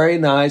very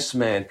nice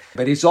man,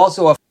 but he's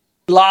also a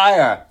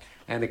liar.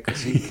 And I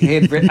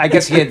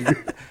guess he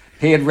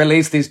had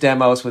released these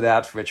demos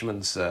without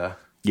Richmond's.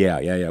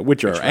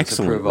 Which are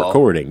excellent approval.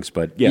 Recordings,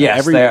 but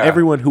yes,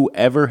 everyone who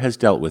ever has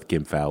dealt with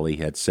Kim Fowley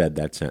had said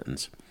that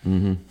sentence.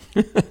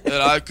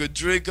 That I could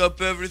drink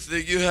up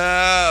everything you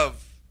have.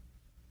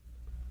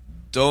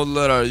 Don't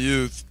let our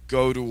youth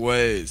go to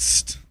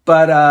waste.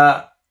 But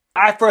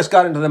I first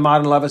got into the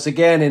Modern Lovers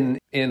again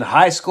in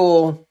high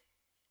school,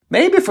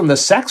 maybe from the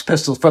Sex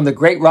Pistols, from the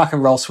Great Rock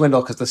and Roll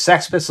Swindle, because the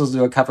Sex Pistols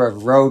do a cover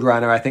of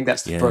Roadrunner. I think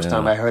that's the first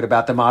time I heard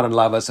about the Modern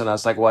Lovers, and I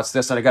was like, what's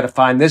this? And I got to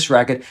find this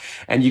record,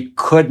 and you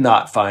could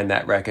not find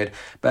that record.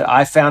 But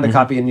I found a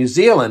copy in New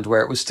Zealand where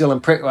it was still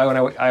in print. When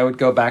I would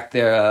go back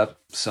there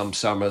some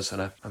summers,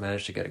 and I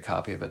managed to get a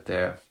copy of it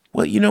there.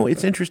 Well,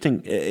 it's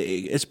interesting,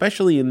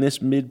 especially in this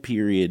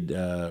mid-period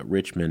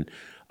Richmond,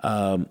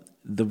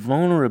 the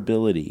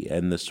vulnerability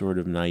and the sort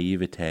of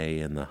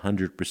naivete and the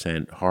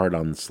 100%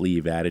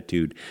 hard-on-the-sleeve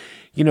attitude,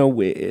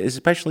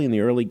 especially in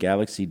the early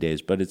Galaxie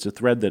days, but it's a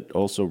thread that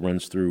also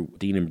runs through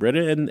Dean and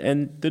Britta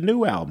and the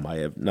new album, I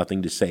Have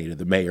Nothing to Say to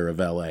the Mayor of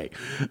L.A.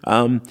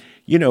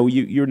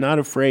 You're not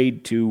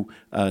afraid to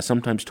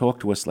sometimes talk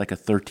to us like a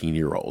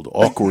 13-year-old,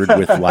 awkward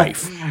with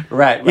life.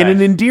 Right. In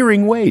an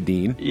endearing way,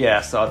 Dean.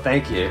 Yeah, so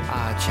thank you.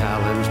 I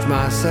challenged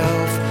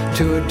myself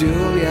to a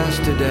duel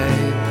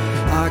yesterday.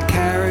 I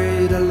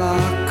carried a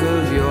lock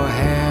of your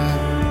hair.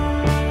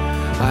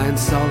 I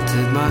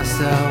insulted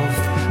myself.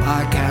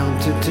 I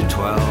counted to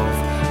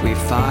 12. We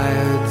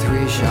fired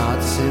 3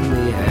 shots in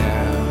the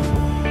air.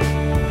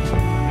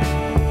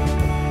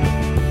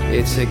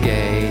 It's a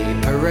gay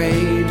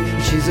parade.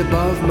 She's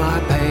above my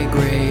pay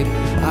grade.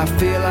 I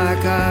feel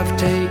like I've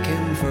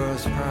taken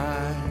first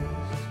prize.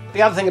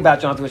 The other thing about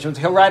Jonathan Richman,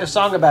 he'll write a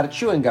song about a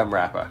chewing gum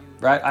wrapper,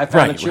 right? I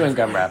found a chewing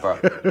gum wrapper.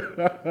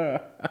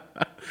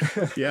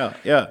 Yeah.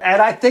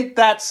 And I think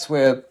that's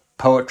where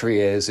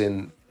poetry is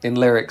in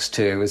lyrics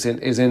too, is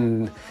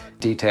in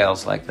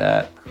details like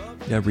that.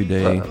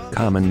 Everyday,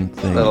 common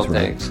things. Little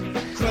right? things.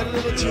 Cut a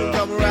little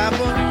chewing-gum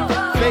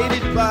wrapper,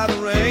 faded by the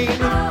rain. You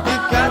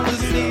got to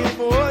see it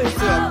for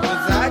yourself,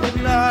 'cause I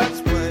cannot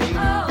explain.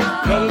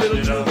 Cut a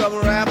little chewing-gum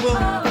wrapper,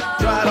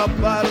 dried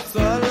up by the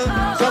sun.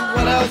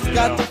 Someone else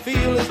got to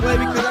feel this way,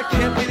 because I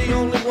can't be the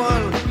only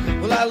one.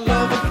 Well, I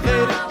love it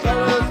faded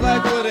colors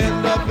like would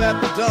end up at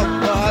the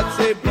dump. I'd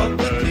say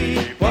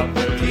bumpity,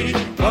 bumpity,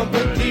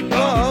 bumpity,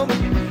 bump.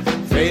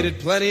 Faded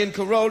plenty and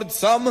corroded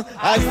some.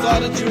 I saw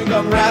the chewing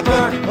gum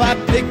wrapper. I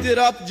picked it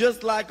up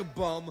just like a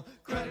bum.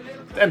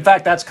 In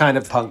fact, that's kind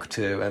of punk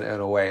too, in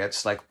a way.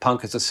 It's like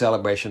punk is a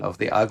celebration of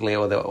the ugly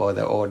or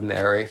the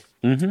ordinary.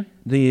 Mm-hmm.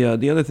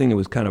 The other thing that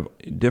was kind of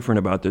different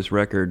about this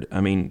record,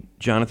 I mean,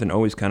 Jonathan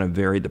always kind of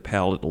varied the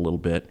palette a little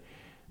bit,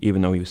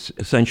 even though he was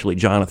essentially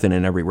Jonathan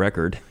in every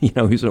record. He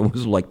was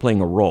like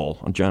playing a role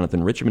on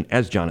Jonathan Richman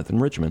as Jonathan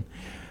Richman.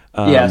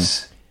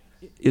 Yes.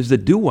 Is the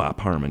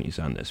doo-wop harmonies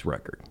on this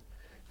record?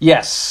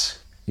 Yes.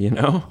 You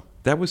know,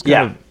 that was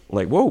kind of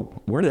like,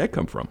 whoa, where did that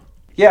come from?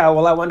 Yeah,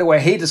 well, I wonder where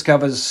he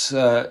discovers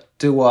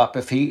doo-wop,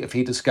 if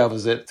he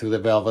discovers it through the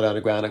Velvet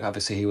Underground.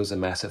 Obviously, he was a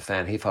massive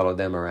fan. He followed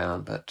them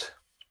around. But,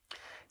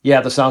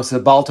 yeah, the songs, the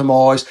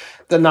Baltimores,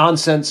 the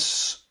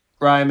nonsense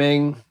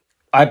rhyming.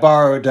 I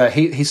borrowed,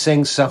 he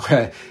sings some,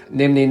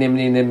 nimney,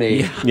 nimney,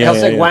 nimney. He'll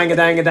sing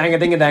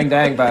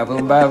wang-a-dang-a-dang-a-ding-a-dang-dang,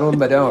 ba-boom, ba-boom,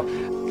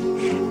 ba-doom.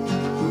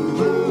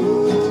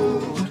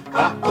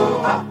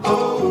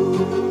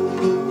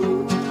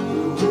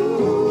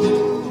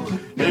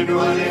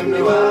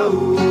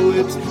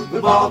 It's the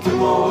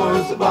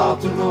Baltimores, the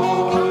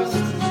Baltimores.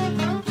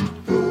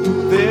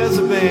 There's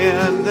a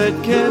band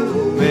that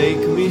can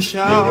make me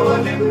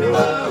shout.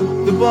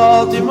 The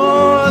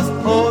Baltimores,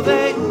 oh,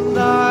 they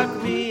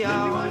knock me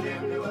out.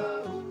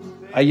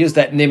 I used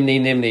that Nimney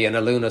Nimney in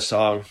a Luna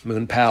song,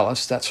 Moon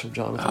Palace. That's from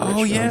Jonathan Richman.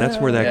 Oh, yeah. That's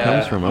where that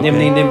comes from. Okay.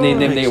 Nimney Nimney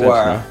Nimney Makes sense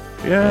were. now.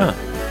 Yeah.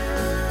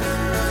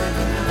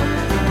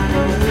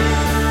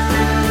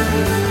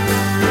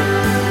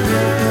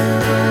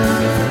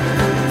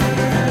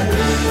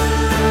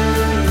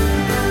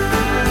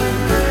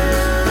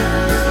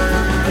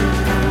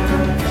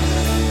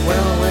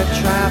 Well, we're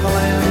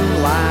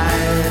traveling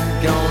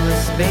light,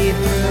 gonna speed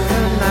through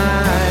the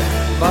night,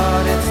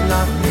 but it's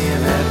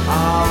nothing at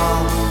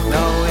all.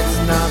 No, it's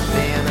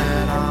nothing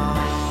at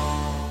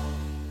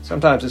all.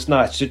 Sometimes it's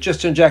nice to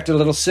just inject a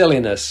little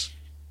silliness.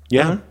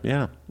 Yeah,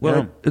 yeah.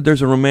 Well,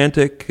 there's a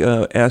romantic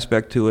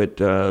aspect to it.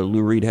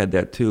 Lou Reed had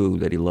that too.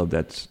 That he loved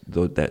that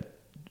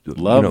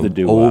Love the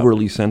doo-wop.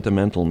 overly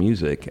sentimental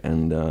music,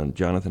 and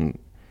Jonathan,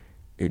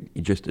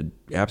 it just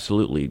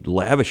absolutely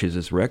lavishes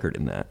his record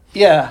in that.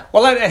 Yeah,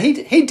 well,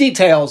 he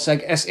details, I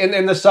guess,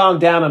 in the song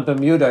 "Down in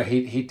Bermuda,"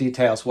 he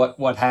details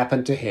what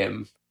happened to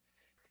him.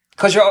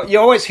 Because you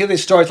always hear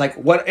these stories like,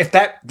 what if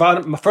that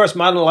first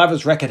Modern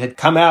Lovers record had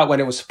come out when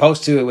it was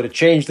supposed to? It would have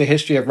changed the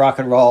history of rock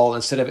and roll.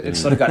 Instead of it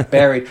sort of got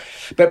buried.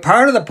 But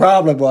part of the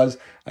problem was,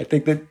 I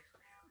think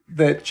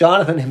that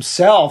Jonathan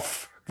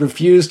himself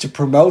refused to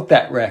promote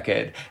that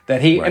record.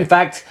 That he, in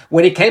fact,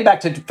 when he came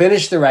back to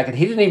finish the record,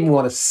 he didn't even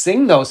want to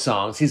sing those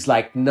songs. He's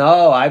like,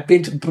 no, I've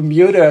been to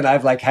Bermuda and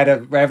I've like had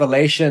a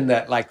revelation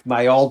that like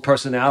my old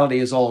personality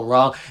is all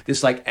wrong.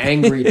 This like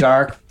angry,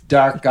 dark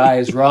guy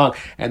is wrong,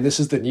 and this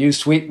is the new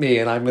sweet me,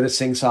 and I'm going to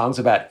sing songs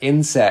about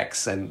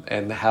insects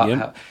and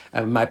how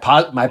and my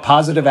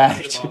positive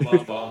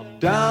attitude.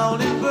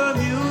 Down in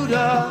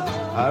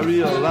Bermuda, I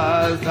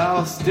realized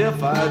how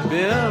stiff I'd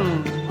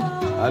been.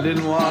 I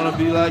didn't want to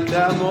be like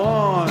that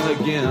more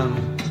again.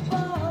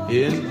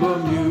 In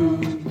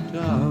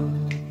Bermuda.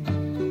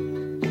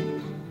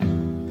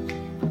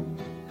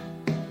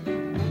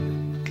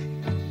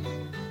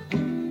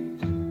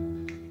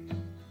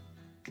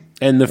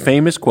 And the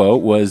famous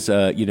quote was,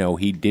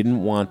 he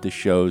didn't want the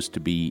shows to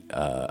be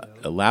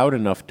loud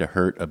enough to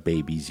hurt a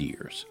baby's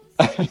ears.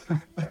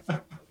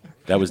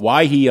 That was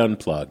why he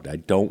unplugged. I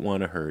don't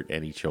want to hurt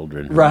any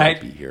children who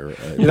might be here,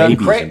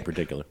 babies in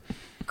particular.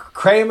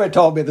 Kramer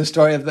told me the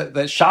story of that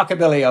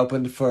Shockabilly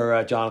opened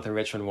for Jonathan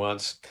Richman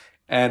once.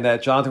 And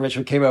Jonathan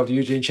Richman came over to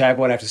Eugene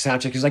Chadbourne after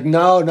soundcheck. He's like,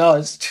 no,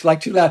 it's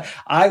too loud.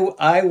 I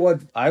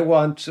would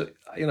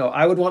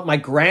want my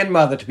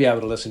grandmother to be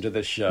able to listen to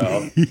this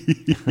show.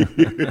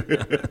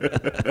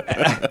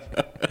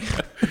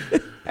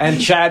 And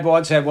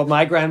Chadbourne said, well,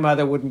 my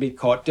grandmother wouldn't be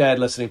caught dead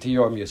listening to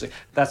your music.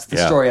 That's the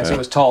story as it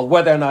was told.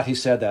 Whether or not he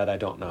said that, I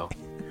don't know.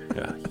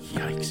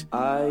 Yikes.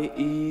 I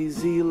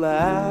easy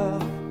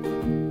laugh.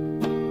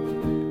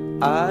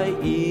 I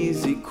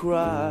easy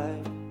cry.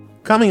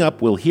 Coming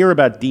up, we'll hear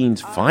about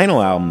Dean's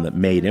final album that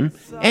made him,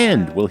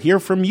 and we'll hear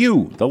from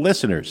you, the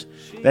listeners.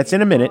 That's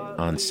in a minute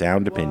on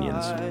Sound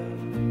Opinions.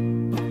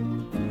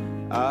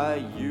 I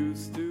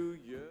used to.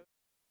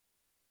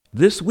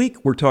 This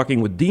week, we're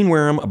talking with Dean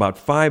Wareham about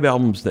 5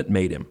 albums that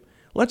made him.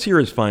 Let's hear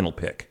his final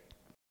pick.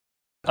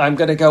 I'm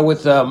going to go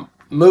with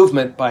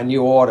Movement by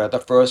New Order, the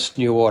first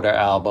New Order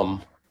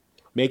album.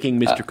 Making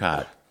Mr.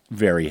 Cott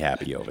very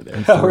happy over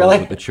there. Oh, really?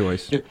 With the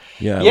choice.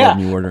 Yeah, I love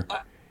New Order.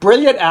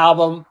 Brilliant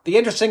album. The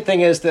interesting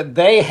thing is that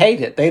they hate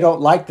it. They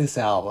don't like this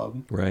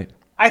album. Right.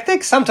 I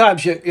think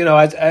sometimes,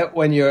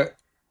 when you're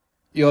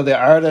the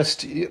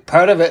artist,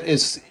 part of it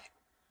is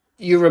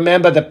you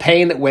remember the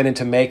pain that went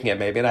into making it,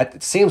 maybe. And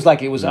it seems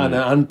like it was an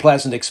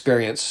unpleasant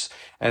experience.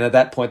 And at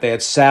that point, they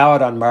had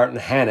soured on Martin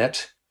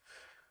Hannett,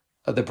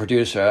 the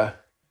producer.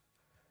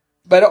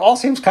 But it all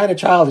seems kind of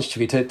childish to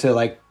me to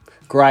like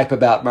gripe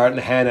about Martin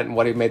Hannett and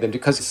what he made them do,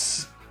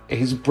 because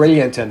he's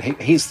brilliant, and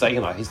he's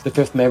the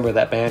fifth member of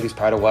that band. He's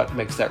part of what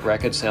makes that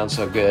record sound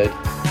so good.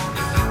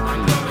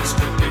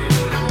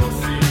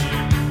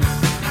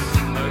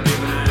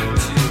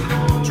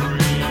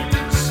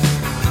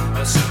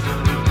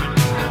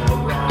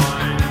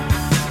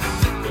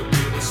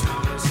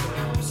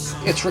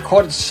 It's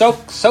recorded so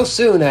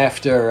soon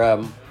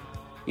after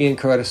Ian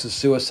Curtis's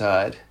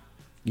suicide.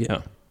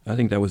 Yeah, I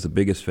think that was the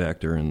biggest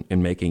factor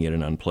in making it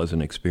an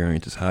unpleasant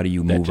experience, is how do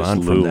you move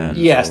on from looms that?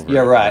 Yes,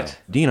 you're right.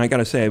 Dean, I got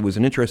to say, it was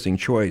an interesting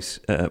choice,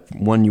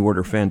 one New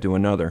Order fan to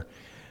another.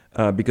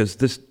 because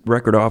this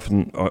record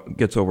often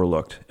gets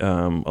overlooked.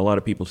 A lot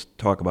of people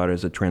talk about it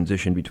as a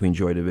transition between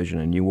Joy Division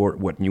and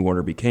what New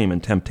Order became,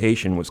 and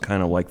Temptation was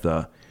kind of like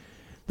the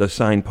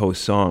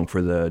signpost song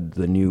for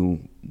the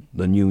new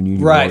New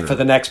Right, Order. for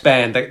the next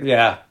band.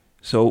 Yeah.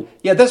 So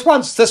Yeah, this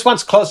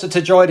one's closer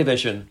to Joy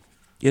Division.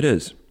 it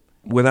is,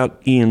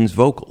 without Ian's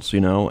vocals,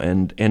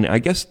 and I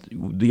guess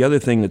the other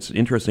thing that's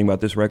interesting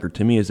about this record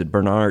to me is that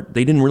Bernard,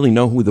 they didn't really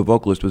know who the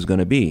vocalist was going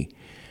to be.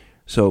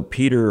 So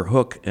Peter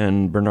Hook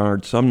and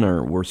Bernard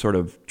Sumner were sort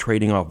of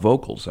trading off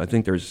vocals. I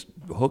think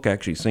Hook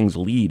actually sings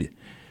lead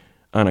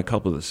on a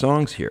couple of the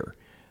songs here.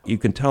 You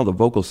can tell the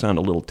vocals sound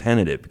a little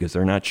tentative because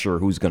they're not sure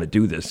who's going to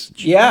do this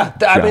Yeah,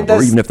 I mean,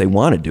 or even if they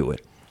want to do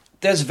it.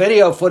 There's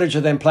video footage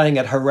of them playing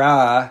at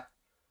Hurrah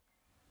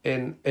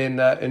in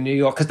New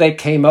York, because they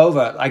came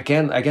over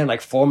again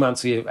like 4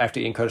 months after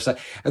Ian Curtis died.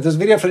 And there's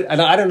video footage,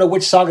 and I don't know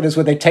which song it is,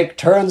 where they take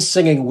turns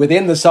singing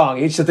within the song.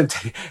 Each of them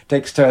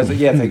takes turns.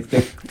 Yeah,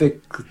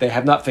 they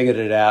have not figured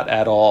it out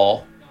at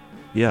all.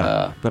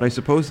 Yeah, but I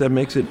suppose that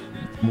makes it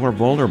more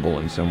vulnerable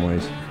in some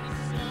ways.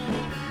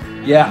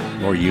 Yeah,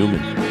 More human.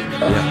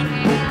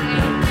 Yeah.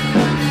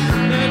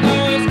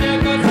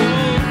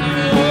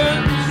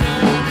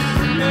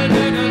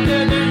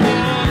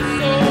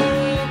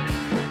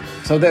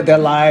 so their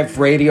live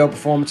radio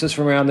performances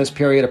from around this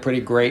period are pretty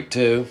great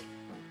too.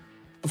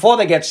 Before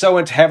they get so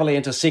heavily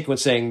into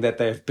sequencing that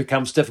it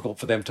becomes difficult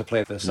for them to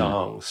play the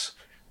songs,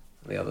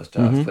 the other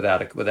stuff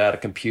without a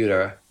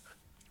computer.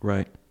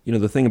 Right.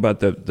 The thing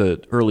about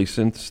the early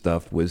synth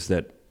stuff was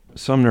that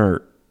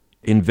Sumner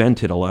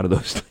invented a lot of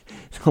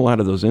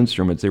those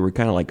instruments. They were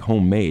kind of like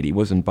homemade. He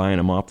wasn't buying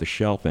them off the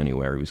shelf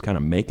anywhere. He was kind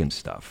of making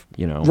stuff,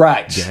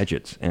 Right.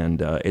 gadgets,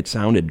 and it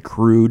sounded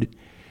crude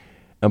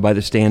by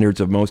the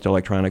standards of most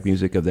electronic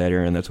music of that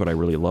era, and that's what I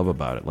really love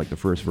about it. Like the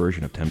first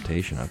version of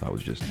Temptation, I thought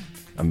was just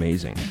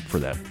amazing for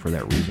that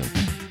reason.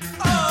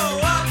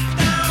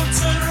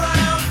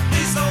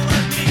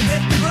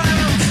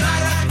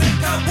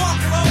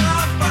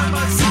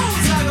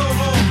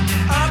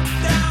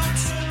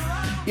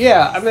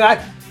 Yeah,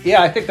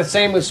 I think the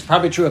same was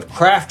probably true of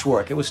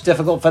Kraftwerk. It was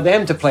difficult for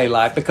them to play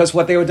live because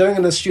what they were doing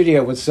in the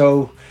studio was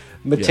so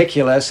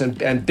meticulous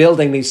and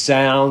building these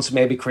sounds,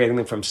 maybe creating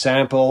them from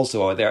samples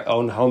or their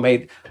own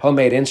homemade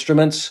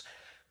instruments,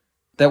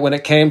 that when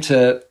it came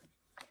to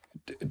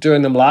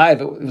doing them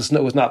live, it was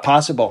not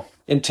possible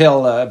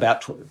until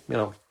about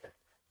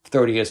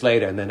 30 years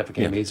later, and then it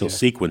became easier.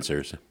 Until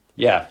sequencers.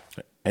 Yeah.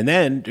 And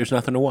then there's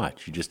nothing to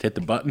watch. You just hit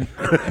the button.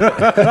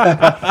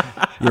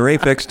 Your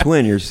Aphex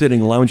Twin, you're sitting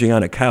lounging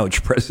on a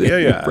couch pressing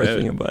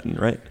a button,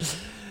 right?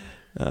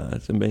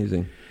 That's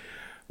amazing.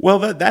 Well,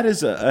 that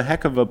is a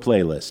heck of a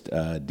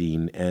playlist,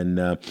 Dean. And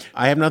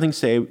I have nothing to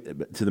say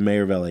to the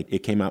Mayor of LA.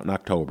 It came out in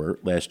October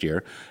last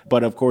year.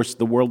 But, of course,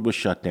 the world was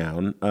shut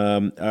down.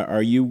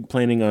 Are you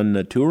planning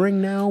on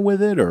touring now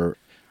with it? Or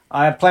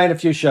I've played a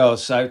few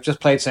shows. I just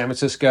played San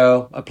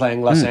Francisco. I'm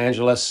playing Los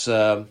Angeles,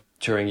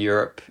 touring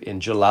Europe in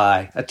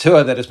July. A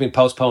tour that has been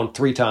postponed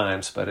 3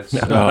 times, but it's...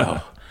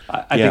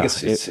 I think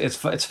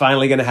it's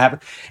finally going to happen.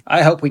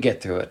 I hope we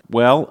get through it.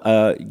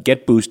 Well,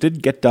 get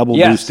boosted, get double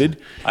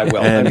boosted. I will.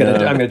 And,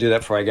 I'm going to do that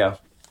before I go.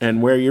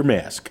 And wear your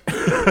mask.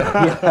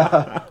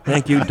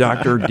 Thank you,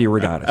 Dr.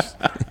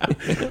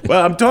 DeRogatis.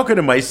 Well, I'm talking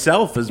to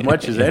myself as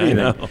much as anything.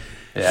 I know.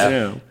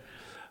 Yeah.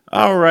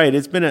 All right.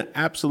 It's been an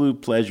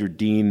absolute pleasure,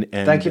 Dean.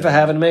 And Thank you for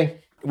having me.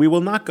 We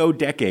will not go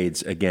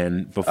decades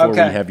again before we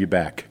have you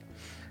back.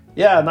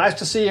 Yeah, nice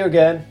to see you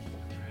again.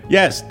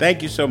 Yes,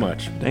 thank you so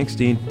much. Thanks,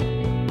 Dean.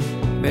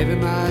 Maybe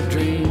my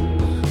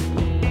dreams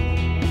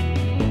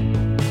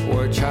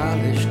were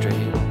childish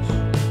dreams.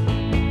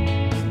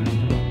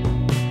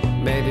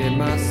 Maybe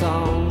my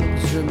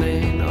songs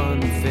remain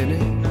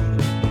unfinished.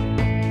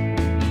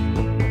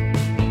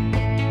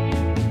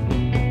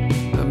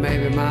 Or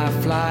maybe my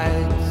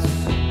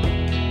flights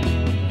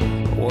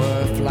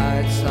were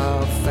flights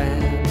of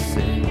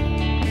fancy.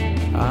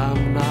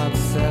 I'm not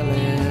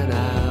selling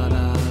out,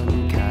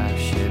 I'm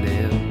cashing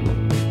in.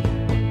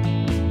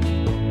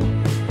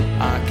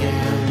 I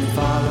can't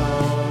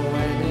follow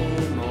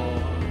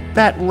anymore.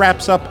 That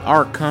wraps up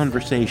our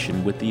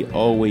conversation with the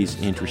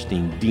always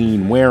interesting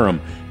Dean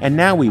Wareham. And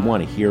now we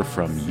want to hear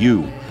from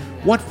you.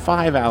 What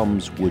 5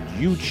 albums would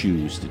you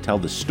choose to tell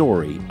the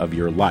story of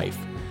your life?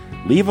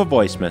 Leave a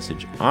voice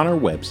message on our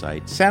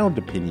website,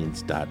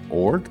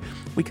 soundopinions.org.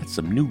 We got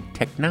some new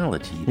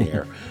technology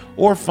there.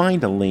 Or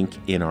find a link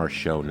in our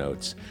show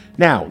notes.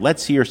 Now,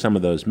 let's hear some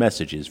of those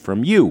messages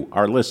from you,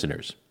 our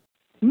listeners.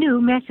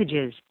 New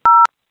messages.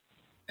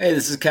 Hey,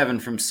 this is Kevin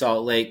from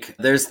Salt Lake.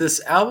 There's this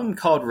album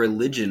called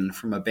Religion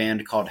from a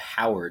band called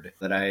Howard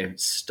that I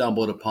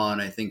stumbled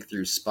upon, I think,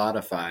 through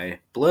Spotify.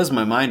 Blows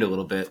my mind a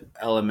little bit.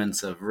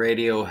 Elements of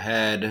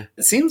Radiohead.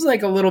 It seems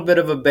like a little bit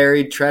of a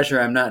buried treasure.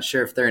 I'm not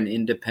sure if they're an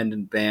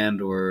independent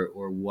band or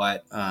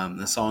what.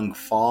 The song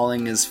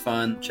Falling is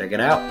fun. Check it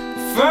out.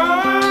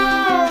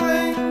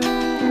 Falling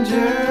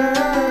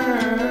down,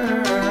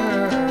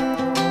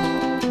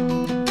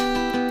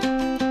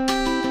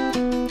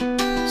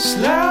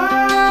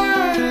 sliding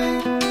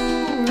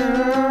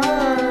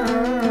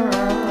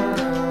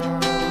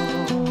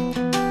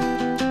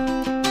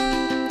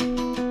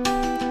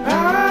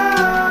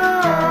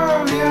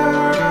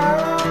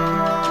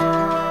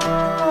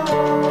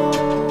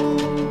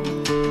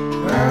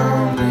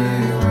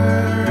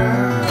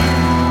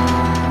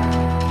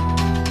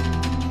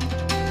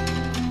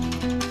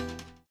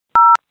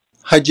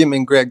Hi, Jim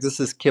and Greg. This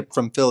is Kip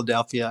from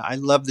Philadelphia. I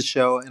love the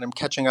show, and I'm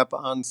catching up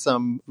on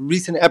some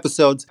recent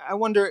episodes. I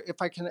wonder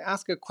if I can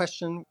ask a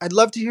question. I'd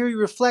love to hear you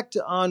reflect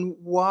on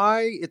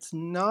why it's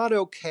not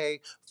okay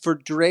for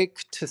Drake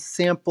to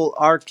sample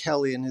R.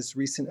 Kelly in his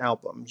recent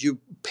album. You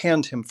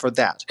panned him for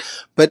that.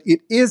 But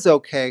it is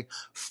okay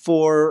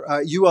for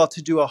you all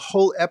to do a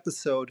whole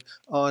episode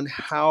on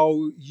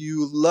how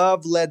you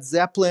love Led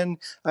Zeppelin,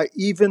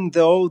 even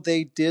though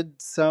they did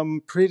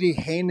some pretty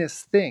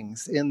heinous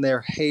things in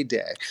their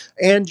heyday.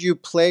 And you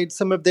played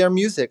some of their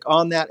music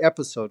on that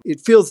episode. It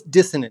feels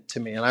dissonant to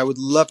me, and I would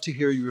love to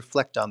hear you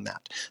reflect on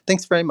that.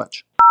 Thanks very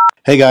much.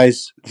 Hey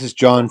guys, this is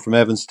John from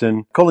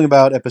Evanston, calling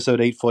about episode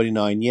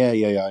 849.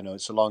 Yeah, I know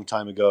it's a long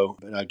time ago,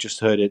 but I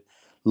just heard it,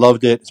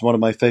 loved it. It's one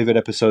of my favorite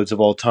episodes of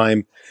all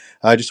time.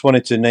 I just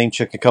wanted to name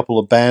check a couple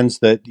of bands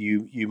that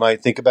you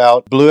might think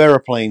about. Blue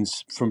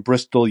Aeroplanes from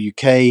Bristol,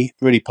 UK,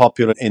 really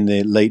popular in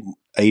the late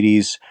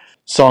 80s.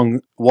 Song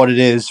What It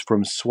Is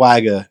from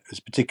Swagger is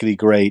particularly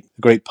great.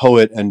 A great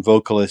poet and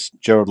vocalist,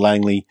 Gerald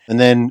Langley.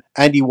 And then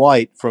Andy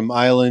White from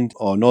Ireland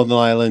or Northern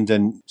Ireland,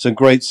 and some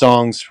great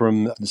songs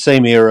from the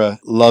same era.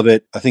 Love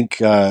it. I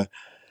think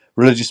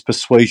Religious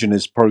Persuasion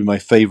is probably my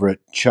favorite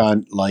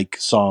chant-like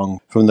song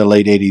from the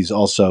late 80s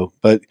also.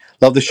 But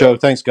love the show.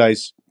 Thanks,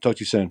 guys. Talk to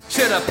you soon.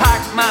 Should have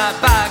packed my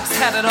bags,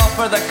 headed off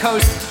for the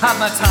coast. Had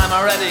my time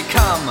already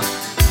come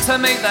to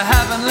meet the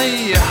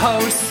heavenly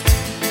host.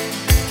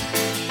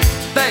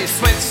 They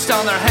switched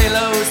on their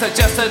halos,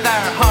 adjusted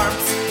their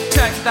harps,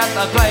 checked that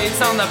the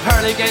blades on the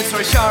pearly gates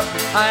were sharp.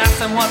 I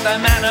asked them what they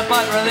meant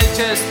about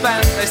religious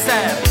bent. They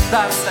said,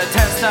 that's the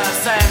test. I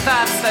said,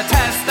 that's the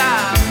test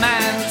I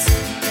meant.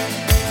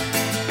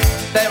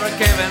 They were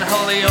given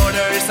holy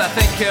orders. I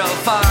think you'll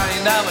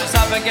find I was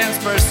up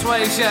against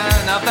persuasion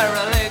of their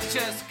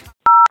religious.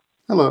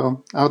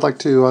 Hello, I would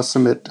like to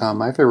submit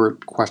my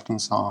favorite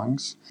Question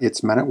songs.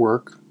 It's Men at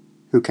Work,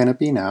 Who Can It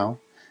Be Now?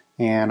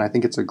 And I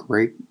think it's a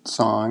great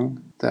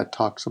song that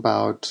talks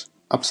about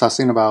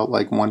obsessing about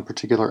like one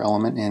particular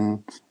element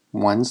in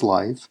one's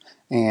life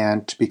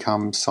and to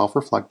become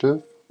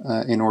self-reflective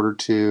in order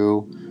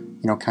to,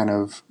 kind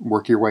of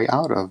work your way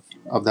out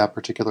of that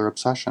particular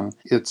obsession.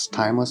 It's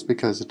timeless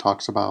because it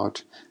talks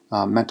about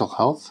mental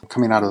health.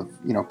 Coming out of,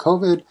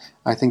 COVID,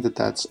 I think that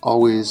that's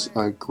always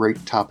a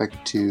great topic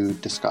to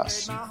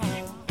discuss.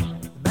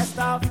 Best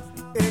off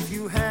if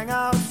you hang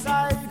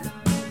outside.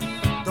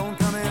 Don't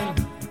come in.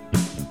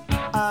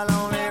 I'll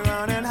only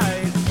run and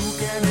hide. Who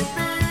can it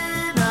be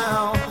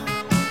now?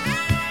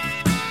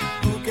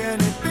 Who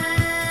can it be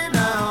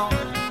now?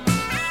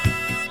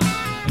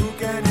 Who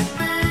can it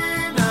be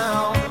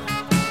now?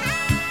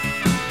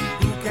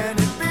 Who can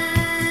it be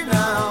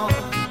now?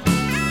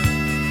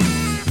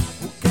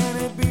 Who can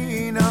it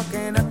be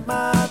knocking at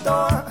my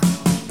door?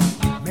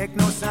 Make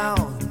no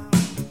sound.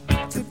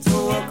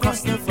 Tiptoe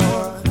across the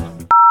floor.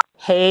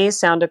 Hey,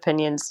 Sound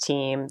Opinions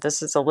team.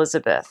 This is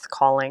Elizabeth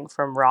calling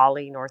from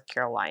Raleigh, North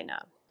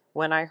Carolina.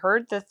 When I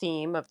heard the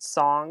theme of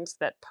songs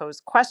that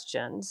pose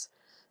questions,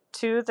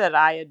 two that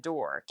I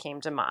adore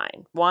came to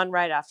mind, one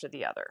right after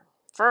the other.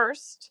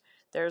 First,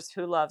 there's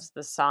Who Loves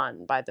the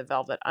Sun by the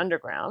Velvet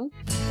Underground.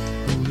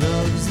 Who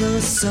loves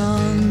the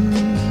sun?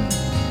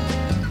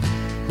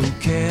 Who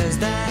cares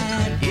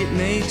that it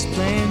makes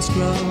plants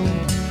grow?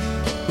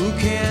 Who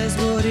cares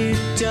what it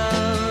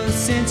does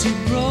since you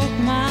broke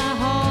my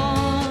heart?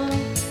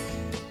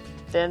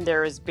 Then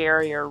there is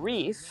Barrier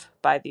Reef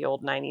by the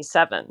Old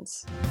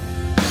 97s.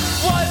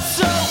 What's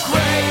so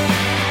great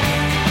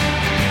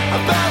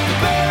about the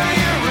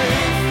barrier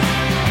reef?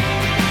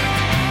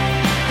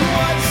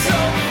 What's so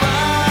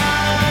fine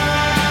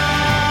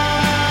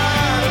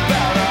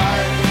about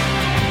art?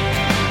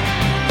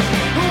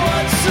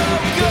 What's so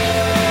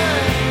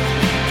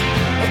good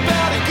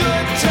about a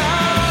good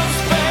time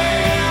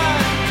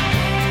spent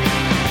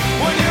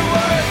when you're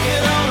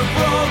working on a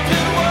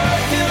broken man?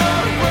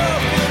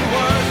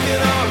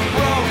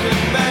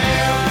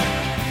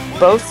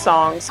 Both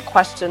songs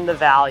question the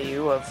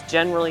value of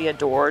generally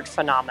adored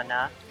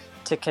phenomena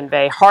to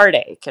convey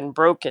heartache and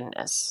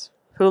brokenness.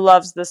 Who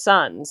Loves the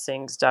Sun,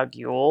 sings Doug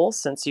Yule,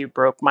 since you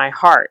broke my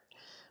heart.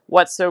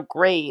 What's so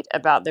great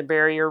about the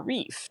Barrier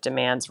Reef,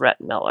 demands Rhett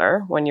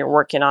Miller, when you're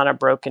working on a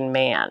broken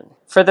man.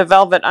 For the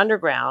Velvet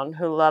Underground,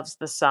 Who Loves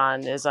the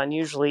Sun is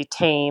unusually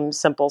tame,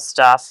 simple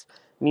stuff,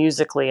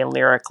 musically and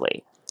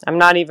lyrically. I'm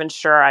not even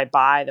sure I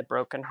buy the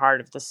broken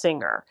heart of the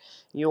singer.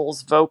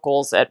 Yule's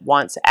vocals at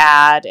once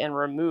add and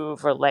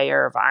remove a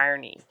layer of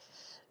irony.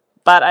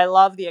 But I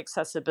love the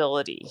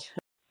accessibility.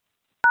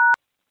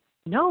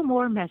 No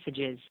more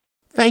messages.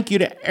 Thank you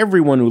to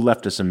everyone who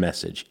left us a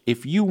message.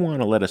 If you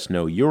want to let us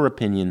know your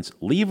opinions,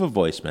 leave a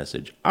voice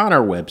message on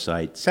our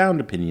website,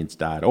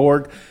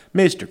 soundopinions.org.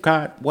 Mr.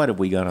 Cott, what have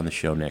we got on the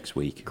show next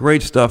week?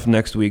 Great stuff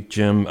next week,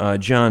 Jim.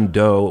 John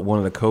Doe, one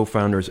of the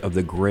co-founders of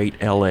the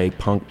great LA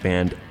punk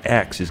band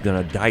X, is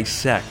going to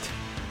dissect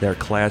their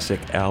classic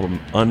album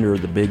Under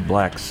the Big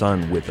Black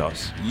Sun with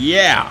us.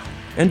 Yeah!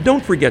 And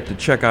don't forget to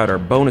check out our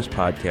bonus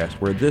podcast,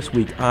 where this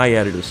week I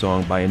added a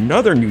song by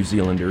another New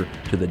Zealander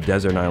to the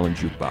Desert Island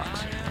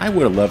Jukebox. I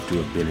would have loved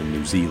to have been in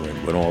New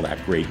Zealand when all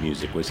that great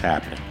music was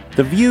happening.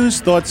 The views,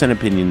 thoughts, and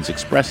opinions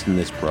expressed in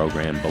this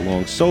program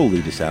belong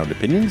solely to Sound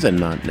Opinions and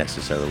not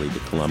necessarily to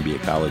Columbia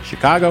College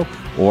Chicago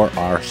or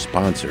our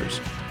sponsors.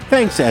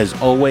 Thanks, as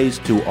always,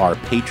 to our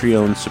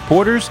Patreon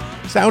supporters.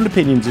 Sound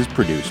Opinions is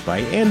produced by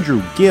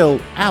Andrew Gill,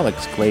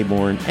 Alex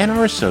Claiborne, and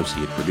our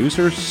associate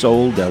producer,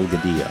 Sol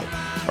Delgadillo.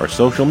 Our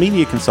social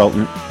media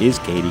consultant is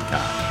Katie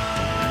Cobb.